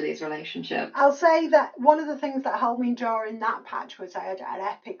 foster these relationships. I'll say that one of the things that helped me during that patch was I had an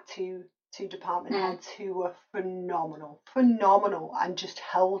epic two department heads who were phenomenal, and just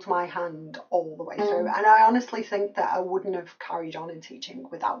held my hand all the way through. And I honestly think that I wouldn't have carried on in teaching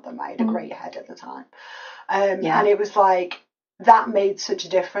without them. I had a great head at the time. And it was like, that made such a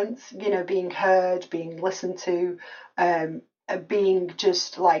difference, being heard, being listened to, being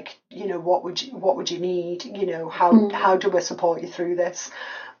just like, what would you need? How do I support you through this?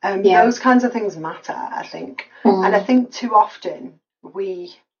 Those kinds of things matter, I think. And I think too often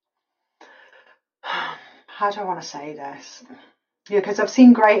how do I want to say this? Because I've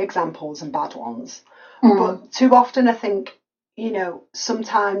seen great examples and bad ones, but too often I think,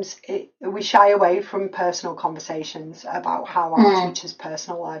 sometimes we shy away from personal conversations about how our teachers'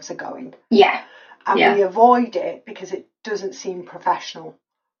 personal lives are going. And we avoid it because it doesn't seem professional.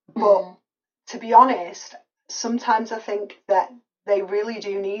 But to be honest, sometimes I think that they really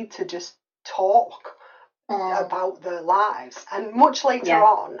do need to just talk about their lives. And much later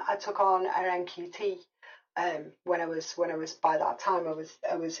on, I took on an NQT. When I was by that time I was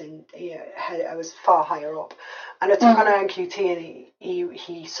far higher up, and I took on an NQT, and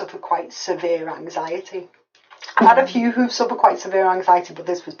he suffered quite severe anxiety. I've had a few who've suffered quite severe anxiety, but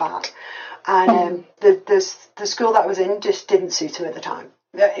this was bad. And the school that I was in just didn't suit him at the time.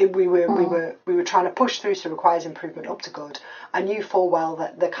 We were trying to push through, so requires improvement up to good. I knew full well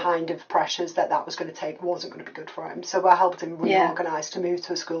that the kind of pressures that was going to take wasn't going to be good for him. So I helped him reorganise to move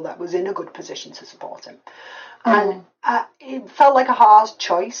to a school that was in a good position to support him. And it felt like a hard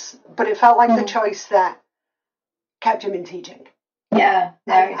choice, but it felt like the choice that kept him in teaching. Yeah,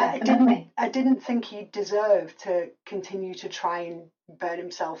 no, definitely. I didn't think he deserved to continue to try and burn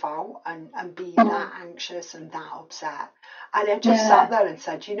himself out and be that anxious and that upset. And I just sat there and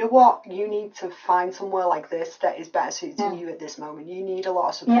said, you know what? You need to find somewhere like this that is better suited to you at this moment. You need a lot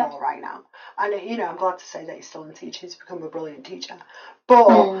of support right now. And, I'm glad to say that he's still in teaching. He's become a brilliant teacher. But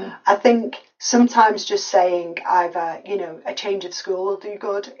I think sometimes just saying either, a change of school will do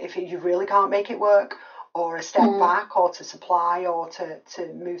good if you really can't make it work, or a step back, or to supply, or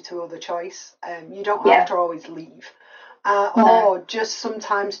to move to other choice. You don't have to always leave. Or just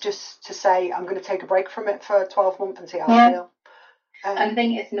sometimes just to say, I'm going to take a break from it for 12 months and see how I feel. I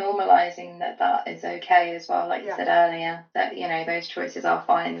think it's normalising that is okay as well, like you said earlier, that, those choices are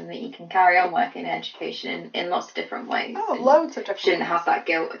fine and that you can carry on working in education in lots of different ways. Oh, loads of different shouldn't ways. have that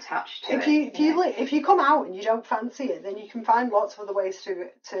guilt attached to it. If you come out and you don't fancy it, then you can find lots of other ways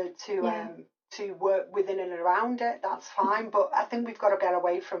to work within and around it. That's fine. But I think we've got to get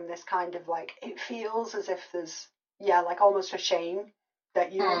away from this kind of it feels as if there's almost a shame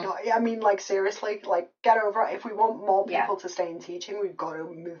that you're not. I mean, seriously, get over it. If we want more people to stay in teaching, we've got to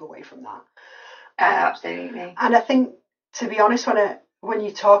move away from that. Absolutely. And I think, to be honest, when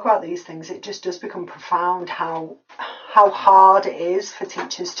you talk about these things, it just does become profound how hard it is for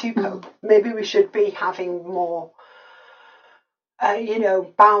teachers to cope. Maybe we should be having more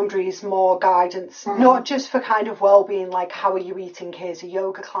boundaries, more guidance, not just for kind of well-being, how are you eating, here's a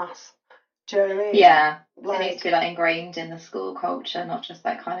yoga class. Do you know what I mean? Yeah, it needs to be ingrained in the school culture, not just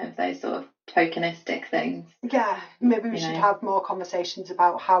kind of those sort of tokenistic things. Yeah, maybe we should have more conversations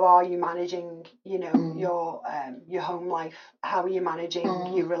about how are you managing, your home life, how are you managing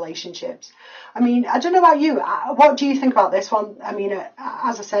your relationships. I mean, I don't know about you, what do you think about this one? I mean,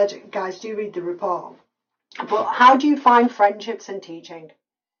 as I said, guys, do read the report. But how do you find friendships in teaching?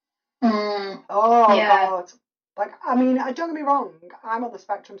 Oh, God. I mean, don't get me wrong, I'm on the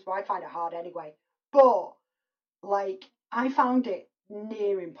spectrum, so I find it hard anyway. But, I found it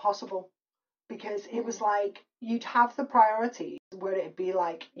near impossible because it was you'd have the priorities where it'd be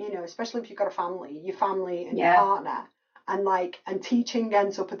especially if you've got a family, your family and your partner, and teaching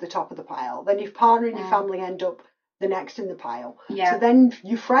ends up at the top of the pile. Then your partner and your family end up the next in the pile. So then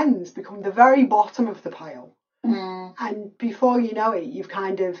your friends become the very bottom of the pile. And before you know it, you've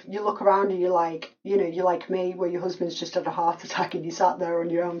you look around and you're you're like me, where your husband's just had a heart attack and you sat there on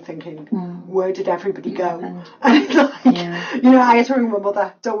your own thinking, where did everybody go? And it's I had to ring my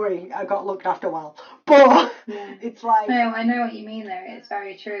mother, don't worry, I got looked after well. But it's No, I know what you mean though, it's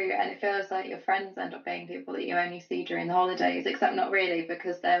very true, and it feels like your friends end up being people that you only see during the holidays, except not really,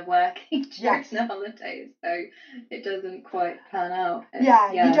 because they're working during the holidays, so it doesn't quite pan out.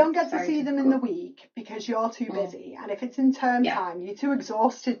 You don't get to see them in the week because you're too busy, and if it's in term time, you're too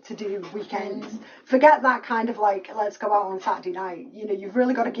exhausted to do weekends. Forget that kind of let's go out on Saturday night. You've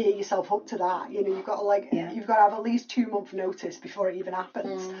really got to gear yourself up to that. You've got to you've got to have at least 2 month notice before it even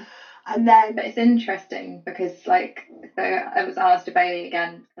happens. And then, but it's interesting because so I was asked to Bailey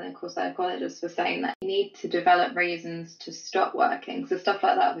again, clinical psychologists were saying that you need to develop reasons to stop working. So stuff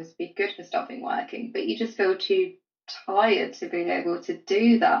like that would be good for stopping working, but you just feel too tired to be able to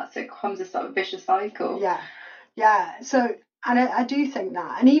do that. So it becomes a sort of vicious cycle. Yeah. So, and I do think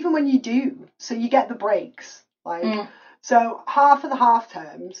that, and even when you do, so you get the breaks, so half of the half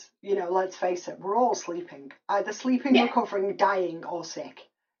terms, let's face it, we're all sleeping, either sleeping, recovering, dying, or sick.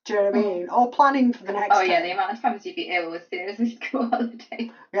 Do you know what I mean? Or planning for the next term. The amount of times you'd be ill as soon as we go on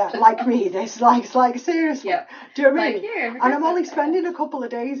holiday. Yeah, like me, this seriously. Yeah. Do you know what I mean? And I'm only spending a couple of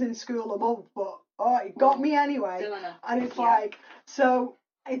days in school a month, but it got me anyway. And it's so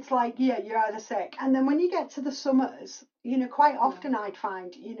it's you're either sick. And then when you get to the summers, quite often I'd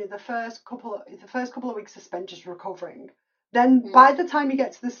find, the first couple of weeks are spent just recovering. Then by the time you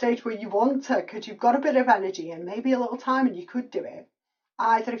get to the stage where you want to, because you've got a bit of energy and maybe a little time and you could do it,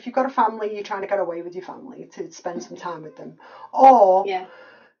 either if you've got a family, you're trying to get away with your family to spend some time with them, or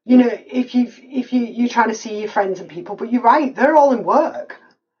if you're trying to see your friends and people, but you're right, they're all in work,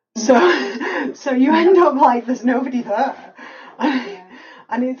 so you end up there's nobody there,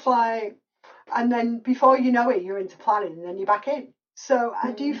 and it's and then before you know it, you're into planning and then you're back in. So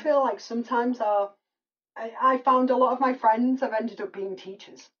I do feel sometimes I found a lot of my friends have ended up being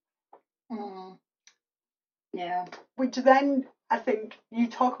teachers. Which then I think you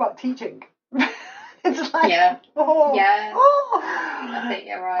talk about teaching. It's like, Yeah. oh, Yeah. oh. I think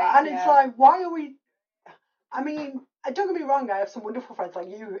you're right. And it's like, why are we? I mean, don't get me wrong, I have some wonderful friends like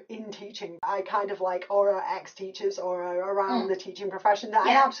you in teaching. I kind of like, or are ex-teachers or are around the teaching profession that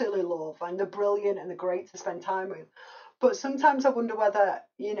I absolutely love, and they're brilliant and they're great to spend time with. But sometimes I wonder whether,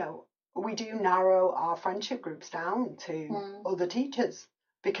 you know, we do narrow our friendship groups down to other teachers,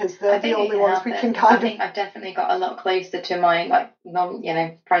 because they're the only ones we can kind of. I think I've definitely got a lot closer to my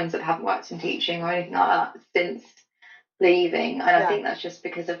like friends that haven't worked in teaching or anything like that since leaving, and I think that's just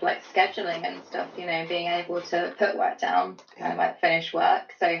because of like scheduling and stuff, you know, being able to put work down and like finish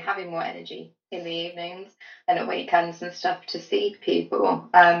work, so having more energy in the evenings and at weekends and stuff to see people.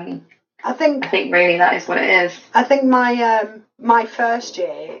 I think really that is what it is. I think my my first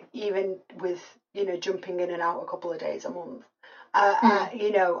year, even with, you know, jumping in and out a couple of days a month,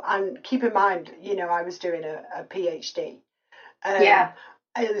 you know, and keep in mind, you know, I was doing a PhD,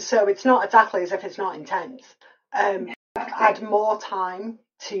 so it's not exactly as if it's not intense. I had more time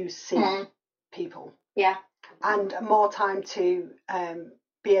to see people, and more time to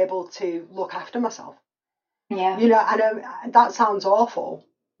be able to look after myself. You know, I know that sounds awful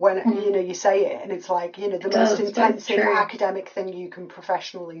when you know you say it, and it's like, you know, the most intensive academic thing you can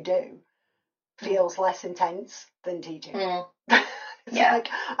professionally do feels less intense than teaching. It's like,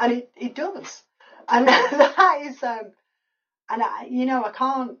 and it does, and that is and I, you know, I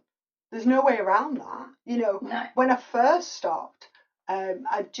can't. There's no way around that. You know, when I first stopped,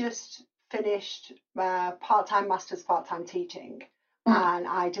 I just finished my part-time master's, part-time teaching, and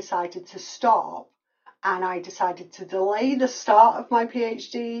I decided to stop, and I decided to delay the start of my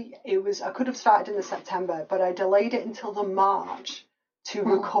PhD. I could have started in the September, but I delayed it until the March to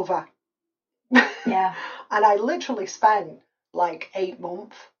recover. And I literally spent like 8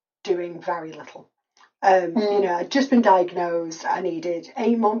 months doing very little. You know, I'd just been diagnosed. I needed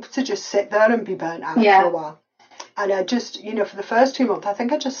 8 months to just sit there and be burnt out for a while. And I just, you know, for the first 2 months, I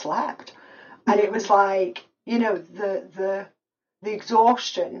think I just slept. And it was like, you know, the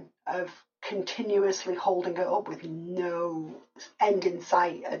exhaustion of continuously holding it up with no end in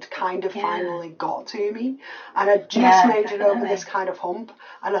sight had kind of finally got to me. And I just made it over this kind of hump.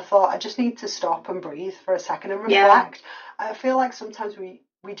 And I thought, I just need to stop and breathe for a second and reflect. I feel like sometimes we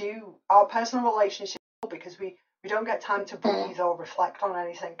do our personal relationships, because we don't get time to breathe or reflect on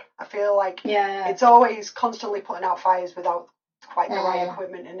anything. I feel like it's always constantly putting out fires without quite the right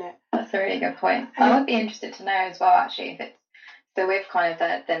equipment in it. That's a really good point. I would be interested to know as well, actually, if it's so with kind of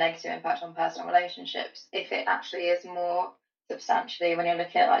the negative impact on personal relationships, if it actually is more substantially when you're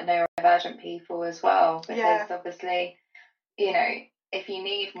looking at like neurodivergent people as well, because obviously, you know, if you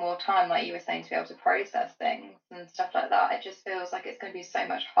need more time, like you were saying, to be able to process things and stuff like that, it just feels like it's going to be so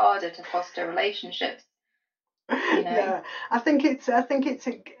much harder to foster relationships. You know? Yeah, I think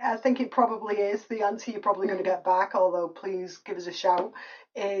it probably is. The answer you're probably going to get back, although please give us a shout,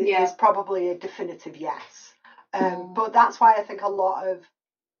 is probably a definitive yes. But that's why I think a lot of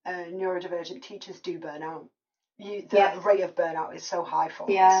neurodivergent teachers do burn out. The rate of burnout is so high for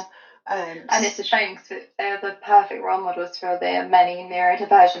us. And it's a shame because they're the perfect role models for the many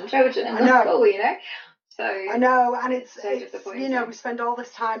neurodivergent children in the school, you know. So I know, and it's you know, we spend all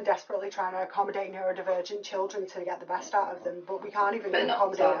this time desperately trying to accommodate neurodivergent children to get the best out of them, but we can't even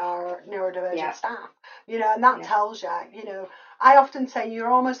accommodate our neurodivergent staff. You know, and that tells you, you know, I often say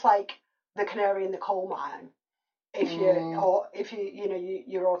you're almost like the canary in the coal mine. If you're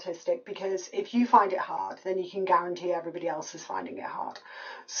autistic, because if you find it hard, then you can guarantee everybody else is finding it hard.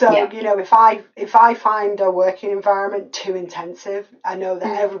 So you know, if I find a working environment too intensive, I know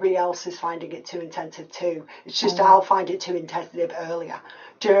that everybody else is finding it too intensive too. It's just I'll find it too intensive earlier.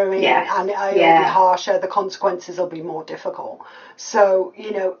 Do you know what I mean? And it'll be harsher. The consequences will be more difficult. So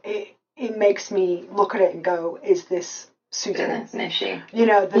you know, it makes me look at it and go, is this suitable? There's an issue. You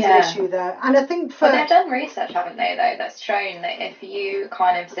know, there's an issue there. And I think but they've done research, haven't they, though, that's shown that if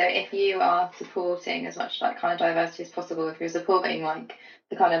you are supporting as much like kind of diversity as possible, if you're supporting like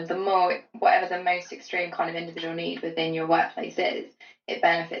the kind of the more, whatever the most extreme kind of individual need within your workplace is, it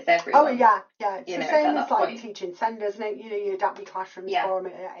benefits everyone. Oh yeah. It's the same as like teaching SEND, isn't it? You know, you adapt your classrooms for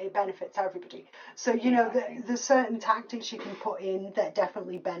them, it benefits everybody. So, you know, there's certain tactics you can put in that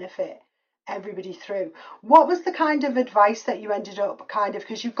definitely benefit everybody through. What was the kind of advice that you ended up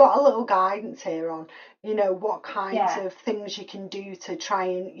because you've got a little guidance here on, you know, what kinds of things you can do to try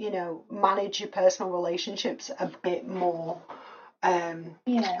and, you know, manage your personal relationships a bit more and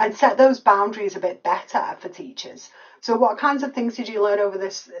set those boundaries a bit better for teachers. So what kinds of things did you learn over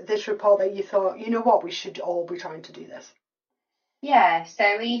this report that you thought, you know what, we should all be trying to do this? Yeah,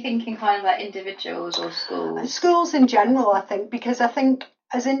 so were you thinking kind of like individuals or schools? Schools in general, I think, because I think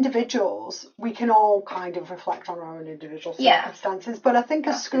as individuals, we can all kind of reflect on our own individual Yeah. circumstances. But I think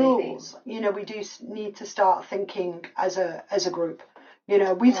as Absolutely. schools, we do need to start thinking as a group.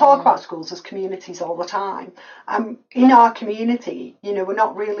 We talk about schools as communities all the time. In our community, we're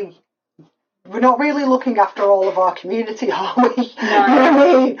not really looking after all of our community, are we? No, You know what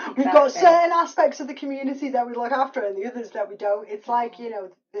I mean? We've got exactly. certain aspects of the community that we look after and the others that we don't. It's like,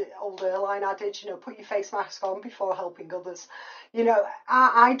 the old airline adage, put your face mask on before helping others.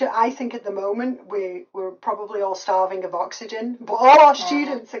 I think at the moment we're probably all starving of oxygen, but all our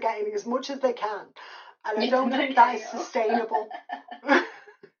students are getting as much as they can. And I don't think that is sustainable.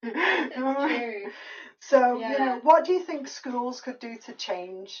 It's true. So, Yeah. what do you think schools could do to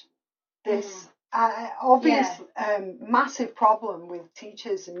change this obvious massive problem with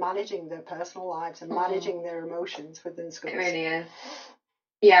teachers and managing their personal lives and managing their emotions within schools? It really is.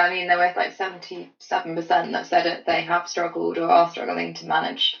 Yeah, I mean, there was like 77% that said it, they have struggled or are struggling to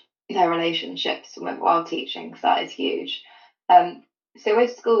manage their relationships while teaching, so that is huge. So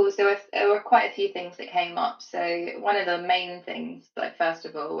with schools, there were quite a few things that came up. So one of the main things, like first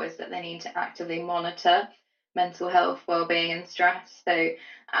of all, was that they need to actively monitor mental health, well-being and stress. So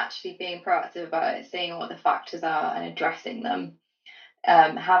actually being proactive about it, seeing what the factors are and addressing them.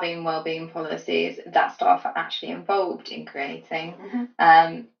 Having well-being policies that staff are actually involved in creating.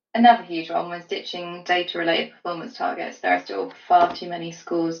 Another huge one was ditching data-related performance targets. There are still far too many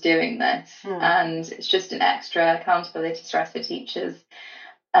schools doing this, and it's just an extra accountability stress for teachers,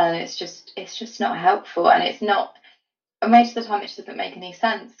 and it's just not helpful, and it's not. Most of the time, it just doesn't make any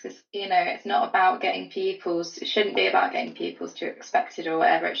sense because it's not about getting pupils. It shouldn't be about getting pupils to expected or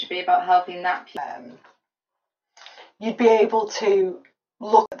whatever. It should be about helping that. You'd be able to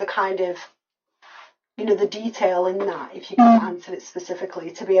look at the kind of the detail in that, if you can answer it specifically,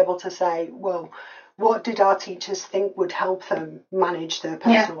 to be able to say, well, what did our teachers think would help them manage their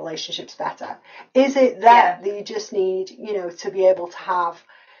personal relationships better? Is it that you just need, to be able to have,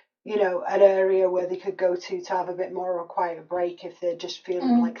 an area where they could go to have a bit more of a quiet break if they're just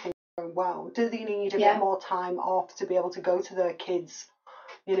feeling like things are going well? Do they need a bit more time off to be able to go to their kids,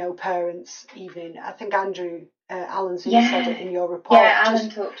 parents' evening? I think Andrew Alan Zoo said it in your report. Yeah, Alan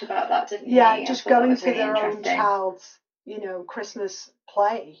talked about that, didn't he? Yeah, just going to really their own child's, Christmas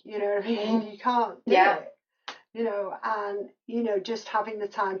play. You know what I mean? You can't do it. And just having the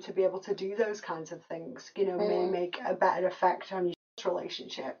time to be able to do those kinds of things, may make a better effect on your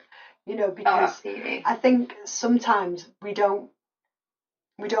relationship. Because I think sometimes we don't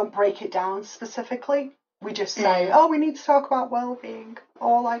break it down specifically. We just say, we need to talk about well-being,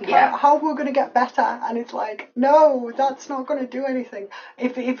 or like how we're going to get better. And it's like, no, that's not going to do anything.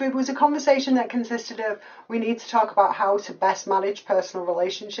 If it was a conversation that consisted of, we need to talk about how to best manage personal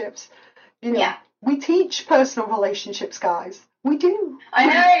relationships, we teach personal relationships, guys. We do. I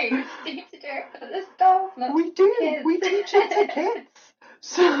know. You need to do it for the staff. We do. Kids. We teach it to kids.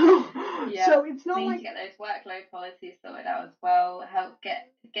 So it's not we like need to get those workload policies sorted out as well. Help get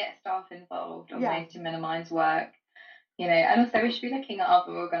staff involved on ways to minimise work. And also we should be looking at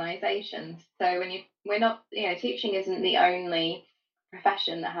other organisations. So we're not, teaching isn't the only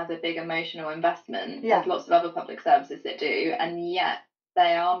profession that has a big emotional investment. There's lots of other public services that do, and yet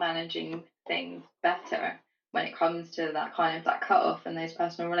they are managing things better when it comes to that kind of that cut-off and those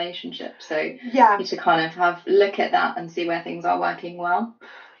personal relationships. So you need to kind of look at that and see where things are working well.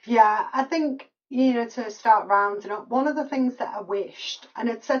 Yeah, I think, to start rounding up, one of the things that I wished, and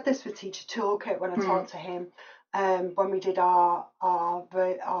I'd said this with Teacher Toolkit when I talked to him, when we did our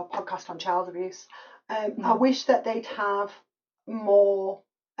podcast on child abuse, I wish that they'd have more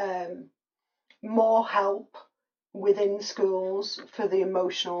help within schools for the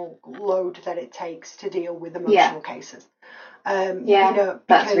emotional load that it takes to deal with emotional cases. Because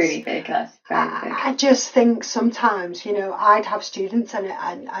that's really big. That's very big. I just think sometimes, I'd have students and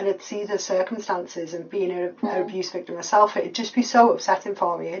I'd see the circumstances, and being an abuse victim myself, it'd just be so upsetting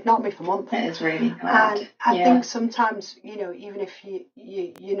for me. It'd knock me for months. It is really hard. And I think sometimes, even if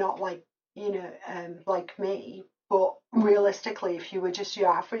you're not like, like me, but realistically, if you were just your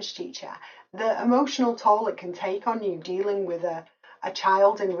average teacher, the emotional toll it can take on you dealing with a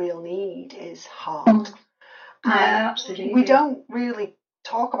child in real need is hard. Absolutely. We don't really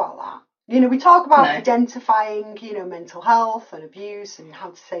talk about that. We talk about identifying, mental health and abuse and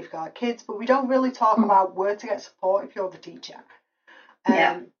how to safeguard kids, but we don't really talk about where to get support if you're the teacher.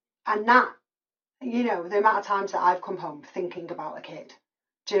 And that, the amount of times that I've come home thinking about a kid.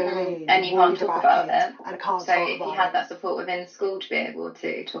 Do you know what I mean? And you can't talk about it. And I can't so talk if about you had it. that support within school to be able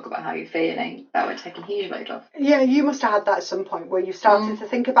to talk about how you're feeling, that would take a huge load off. Yeah, you must have had that at some point where you started to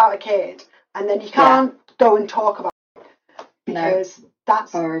think about a kid and then you can't go and talk about it because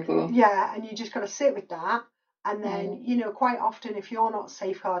that's horrible. Yeah, and you just got to sit with that. And then, quite often, if you're not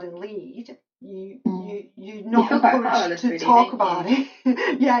safeguarding lead, you're not encouraged to talk about it.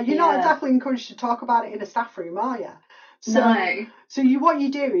 Yeah, you're not exactly encouraged to talk about it in a staff room, are you? So what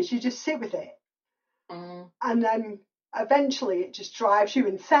you do is you just sit with it, and then eventually it just drives you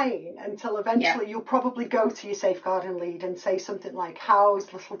insane until eventually you'll probably go to your safeguarding lead and say something like,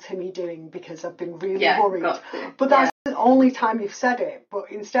 "How's little Timmy doing? Because I've been really worried." But that's the only time you've said it.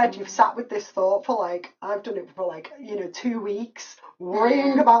 But instead you've sat with this thought for I've done it for 2 weeks,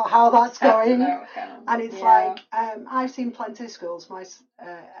 worrying about how that's going. And it's I've seen plenty of schools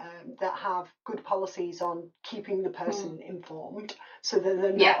that have good policies on keeping the person informed, so that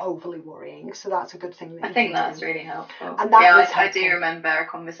they're not overly worrying. So that's a good thing. I think that's really helpful. And I do remember a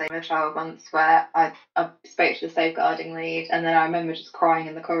conversation with a child once where I spoke to the safeguarding lead, and then I remember just crying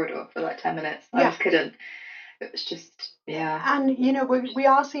in the corridor for 10 minutes. I just couldn't. It was just, And, we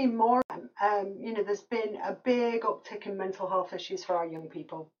are seeing more. There's been a big uptick in mental health issues for our young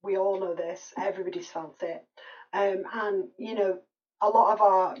people. We all know this. Everybody's felt it. And, a lot of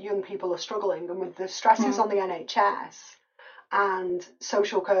our young people are struggling. And with the stresses on the NHS and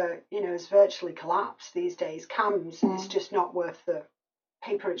social care, has virtually collapsed these days. CAMHS is just not worth the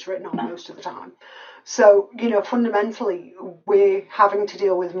paper it's written on most of the time. So, fundamentally, we're having to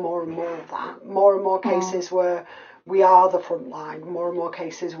deal with more and more of that. More and more cases where we are the front line, more and more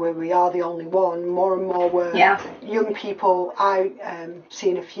cases where we are the only one, more and more where young people, I've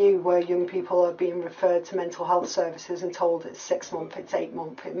seen a few where young people are being referred to mental health services and told it's 6 months, it's 8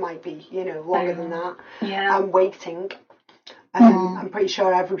 months, it might be, longer than that, and waiting. I'm pretty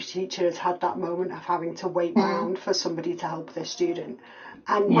sure every teacher has had that moment of having to wait around for somebody to help their student.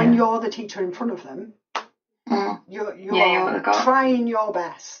 And when you're the teacher in front of them, you're trying your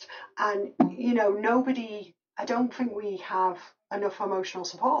best. And, I don't think we have enough emotional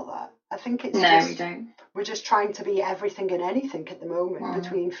support there. I think it's we don't. We're just trying to be everything and anything at the moment,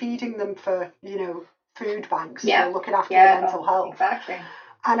 between feeding them for, food banks, looking after their mental health. Exactly.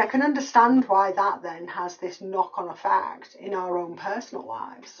 And I can understand why that then has this knock-on effect in our own personal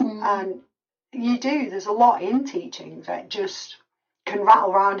lives. And there's a lot in teaching that just can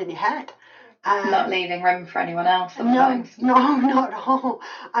rattle around in your head. Not leaving room for anyone else. No, not at all.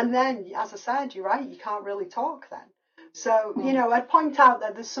 And then, as I said, you're right, you can't really talk then. So, I'd point out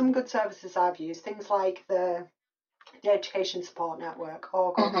that there's some good services I've used, things like the Education Support Network,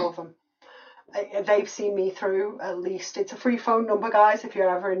 or God love them. They've seen me through, at least. It's a free phone number, guys, if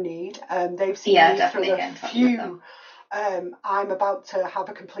you're ever in need. They've seen me through a few. I'm about to have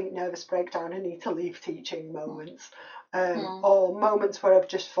a complete nervous breakdown and need to leave teaching moments, or moments where I've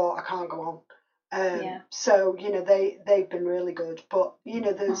just thought I can't go on. So they've been really good. But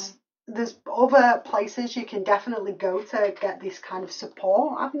there's other places you can definitely go to get this kind of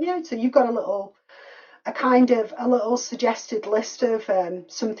support, haven't you? So you've got a little suggested list of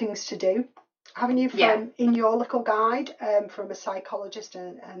some things to do, haven't you, in your little guide, from a psychologist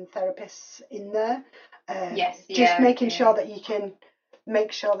and therapists in there. Just making sure that you can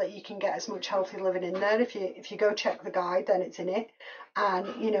get as much healthy living in there. If you go check the guide, then it's in it.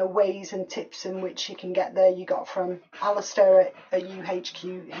 And ways and tips in which you can get there, you got from Alistair at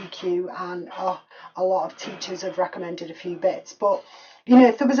UHQ, and a lot of teachers have recommended a few bits. But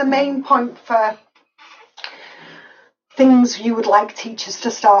if there was a main point for things you would like teachers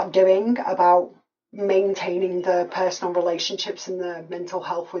to start doing about maintaining the personal relationships and the mental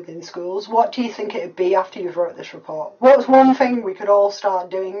health within schools, what do you think it would be after you've wrote this report? What's one thing we could all start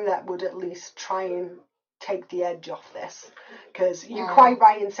doing that would at least try and take the edge off this? Because you're quite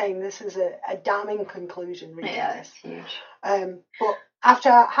right in saying this is a damning conclusion, really. It's huge. But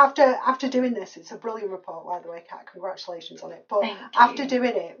after doing this, it's a brilliant report, by the way, Kat. Congratulations on it. But after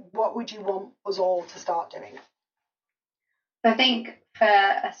doing it, what would you want us all to start doing? I think for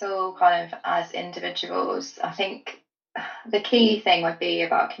us all, kind of as individuals, I think the key thing would be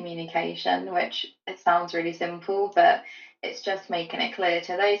about communication, which it sounds really simple, but it's just making it clear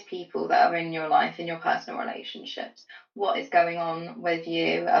to those people that are in your life, in your personal relationships, what is going on with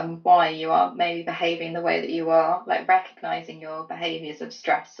you and why you are maybe behaving the way that you are, like recognizing your behaviors of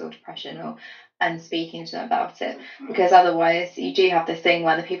stress or depression, and speaking to them about it. Because otherwise you do have this thing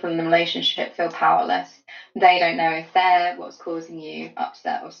where the people in the relationship feel powerless. They don't know if they're what's causing you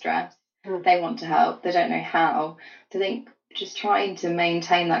upset or stress. They want to help, they don't know how. So I think just trying to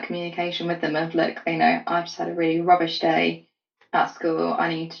maintain that communication with them of, look, I've just had a really rubbish day at school, I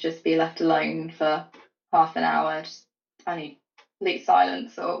need to just be left alone for half an hour, I need complete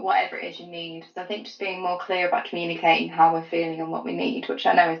silence, or whatever it is you need. So I think just being more clear about communicating how we're feeling and what we need, which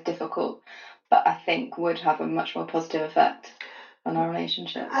I know is difficult, but I think would have a much more positive effect. on our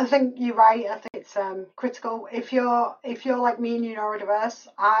relationship. I think you're right. I think it's critical. If you're like me and you're neurodiverse,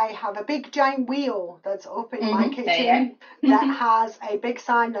 I have a big giant wheel that's up in my kitchen that has a big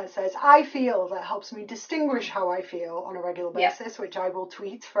sign that says "I feel," that helps me distinguish how I feel on a regular basis, which I will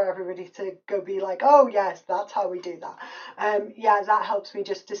tweet for everybody to go be like, "Oh yes, that's how we do that." That helps me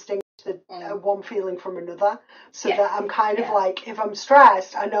just distinguish the one feeling from another, so that I'm kind of like, if I'm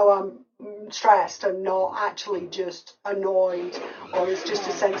stressed, I know I'm stressed and not actually just annoyed, or it's just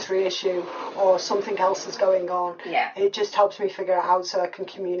a sensory issue or something else is going on. It just helps me figure it out so I can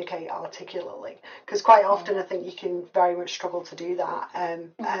communicate articulately, because quite often I think you can very much struggle to do that.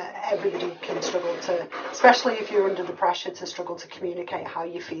 Everybody can struggle to, especially if you're under the pressure, to struggle to communicate how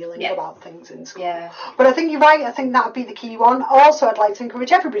you're feeling about things in school. But I think you're right. I think that would be the key one. Also, I'd like to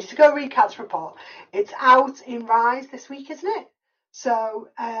encourage everybody to go read Kat's report. It's out in Rise this week, isn't it? So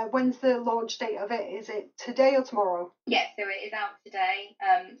when's the launch date of it? Is it today or tomorrow? Yeah, so it is out today.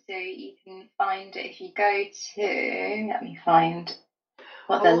 So you can find it if you go to, let me find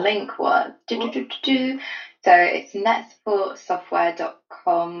what the link was. So it's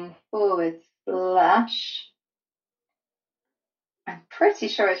netsupportsoftware.com / I'm pretty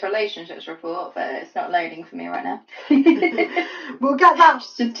sure it's relationships report, but it's not loading for me right now. We'll get that.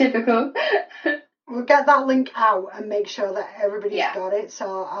 Just typical. We'll get that link out and make sure that everybody's got it.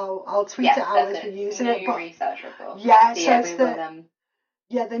 So I'll tweet it out as we're using it. But research report. Yeah, so it's the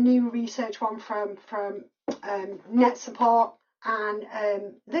new research one from Net Support, and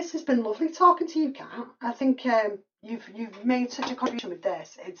this has been lovely talking to you, Kat. I think you've made such a contribution with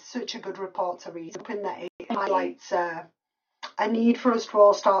this. It's such a good report to read, hoping that it highlights a need for us to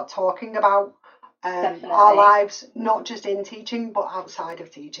all start talking about our lives, not just in teaching but outside of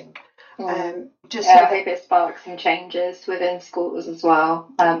teaching. I hope it sparks some changes within schools as well.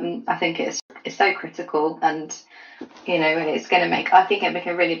 I think it's so critical, and it's going to make a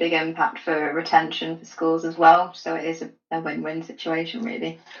really big impact for retention for schools as well. So it is a win-win situation,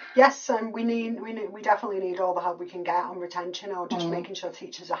 really. Yes, and we definitely need all the help we can get on retention, or just making sure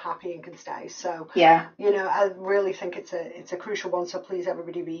teachers are happy and can stay. So I really think it's a crucial one. So please,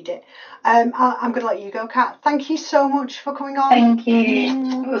 everybody, read it. I'm going to let you go, Kat. Thank you so much for coming on. Thank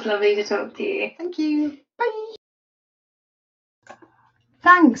you. It was lovely to talk to you. Thank you. Bye.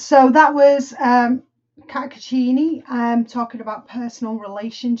 Thanks. So that was Kat Caccini talking about personal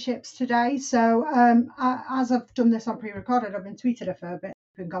relationships today. So as I've done this on pre-recorded, I've been tweeted a fair bit,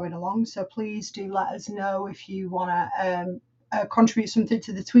 been going along. So please do let us know if you want to contribute something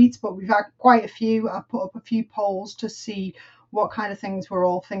to the tweets. But we've had quite a few. I've put up a few polls to see what kind of things we're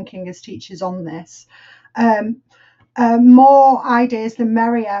all thinking as teachers on this. More ideas than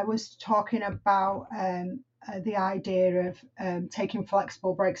merrier was talking about the idea of taking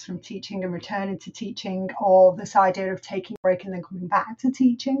flexible breaks from teaching and returning to teaching, or this idea of taking a break and then coming back to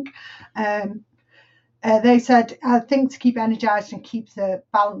teaching. They said, I think to keep energized and keep the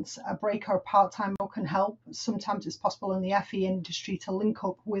balance, a break or a part-time role can help. Sometimes it's possible in the FE industry to link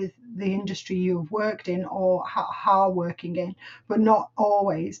up with the industry you've worked in or are working in, but not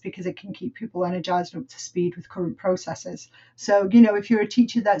always, because it can keep people energized and up to speed with current processes. So, if you're a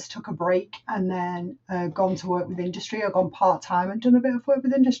teacher that's took a break and then gone to work with industry, or gone part-time and done a bit of work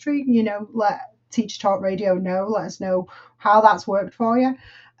with industry, let Teach Talk Radio know. Let us know how that's worked for you.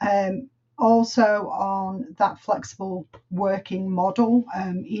 Also on that flexible working model,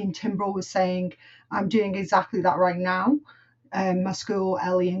 Ian Timbrell was saying, I'm doing exactly that right now. My school,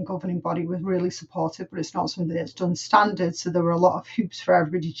 LE and governing body was really supportive, but it's not something that's done standard. So there were a lot of hoops for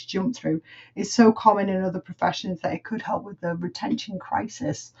everybody to jump through. It's so common in other professions that it could help with the retention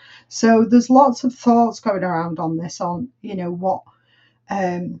crisis. So there's lots of thoughts going around on this, on,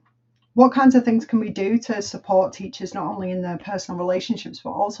 what kinds of things can we do to support teachers, not only in their personal relationships,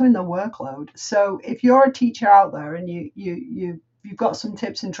 but also in their workload? So if you're a teacher out there and you've got some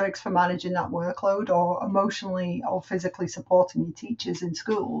tips and tricks for managing that workload, or emotionally or physically supporting your teachers in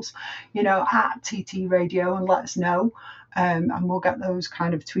schools, at TT Radio, and let us know, and we'll get those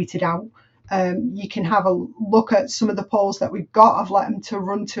kind of tweeted out. You can have a look at some of the polls that we've got. I've let them to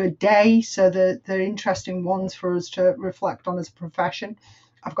run to a day, so they're interesting ones for us to reflect on as a profession.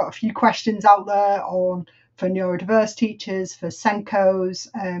 I've got a few questions out there for neurodiverse teachers, for SENCOs,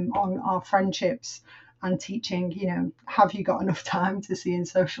 on our friendships and teaching. Have you got enough time to see and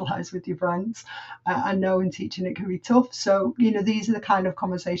socialise with your friends? I know in teaching it can be tough. So, these are the kind of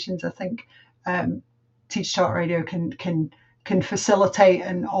conversations I think Teach Talk Radio can can facilitate,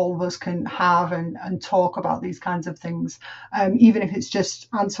 and all of us can have and talk about these kinds of things. Even if it's just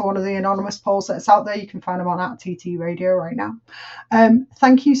answer one of the anonymous polls that's out there, you can find them on @TT Radio right now.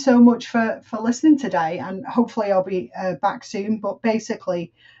 Thank you so much for listening today, and hopefully I'll be back soon. But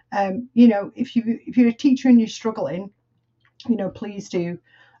basically, if you're a teacher and you're struggling, please do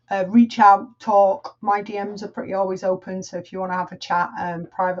reach out, talk. My DMs are pretty always open, so if you want to have a chat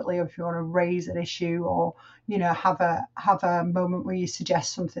privately, or if you want to raise an issue, or have a moment where you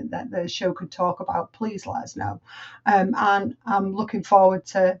suggest something that the show could talk about, please let us know. And I'm looking forward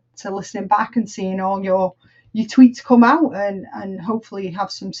to listening back and seeing all your tweets come out, and hopefully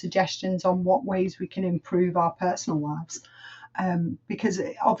have some suggestions on what ways we can improve our personal lives. Because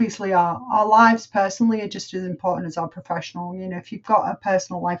obviously our lives personally are just as important as our professional. If you've got a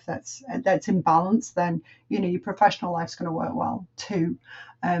personal life that's in balance, then your professional life's going to work well too.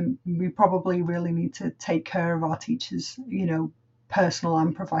 We probably really need to take care of our teachers, personal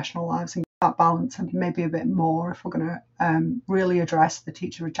and professional lives, and that balance, and maybe a bit more if we're going to really address the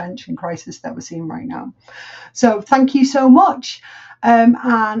teacher retention crisis that we're seeing right now. So thank you so much. And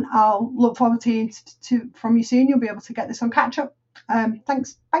I'll look forward to hearing from you soon. You'll be able to get this on catch up.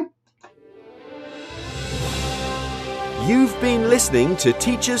 Thanks. Bye. You've been listening to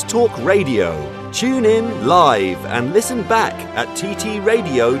Teachers Talk Radio. Tune in live and listen back at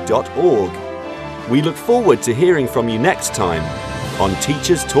ttradio.org. We look forward to hearing from you next time on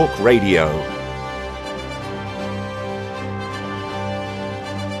Teachers Talk Radio.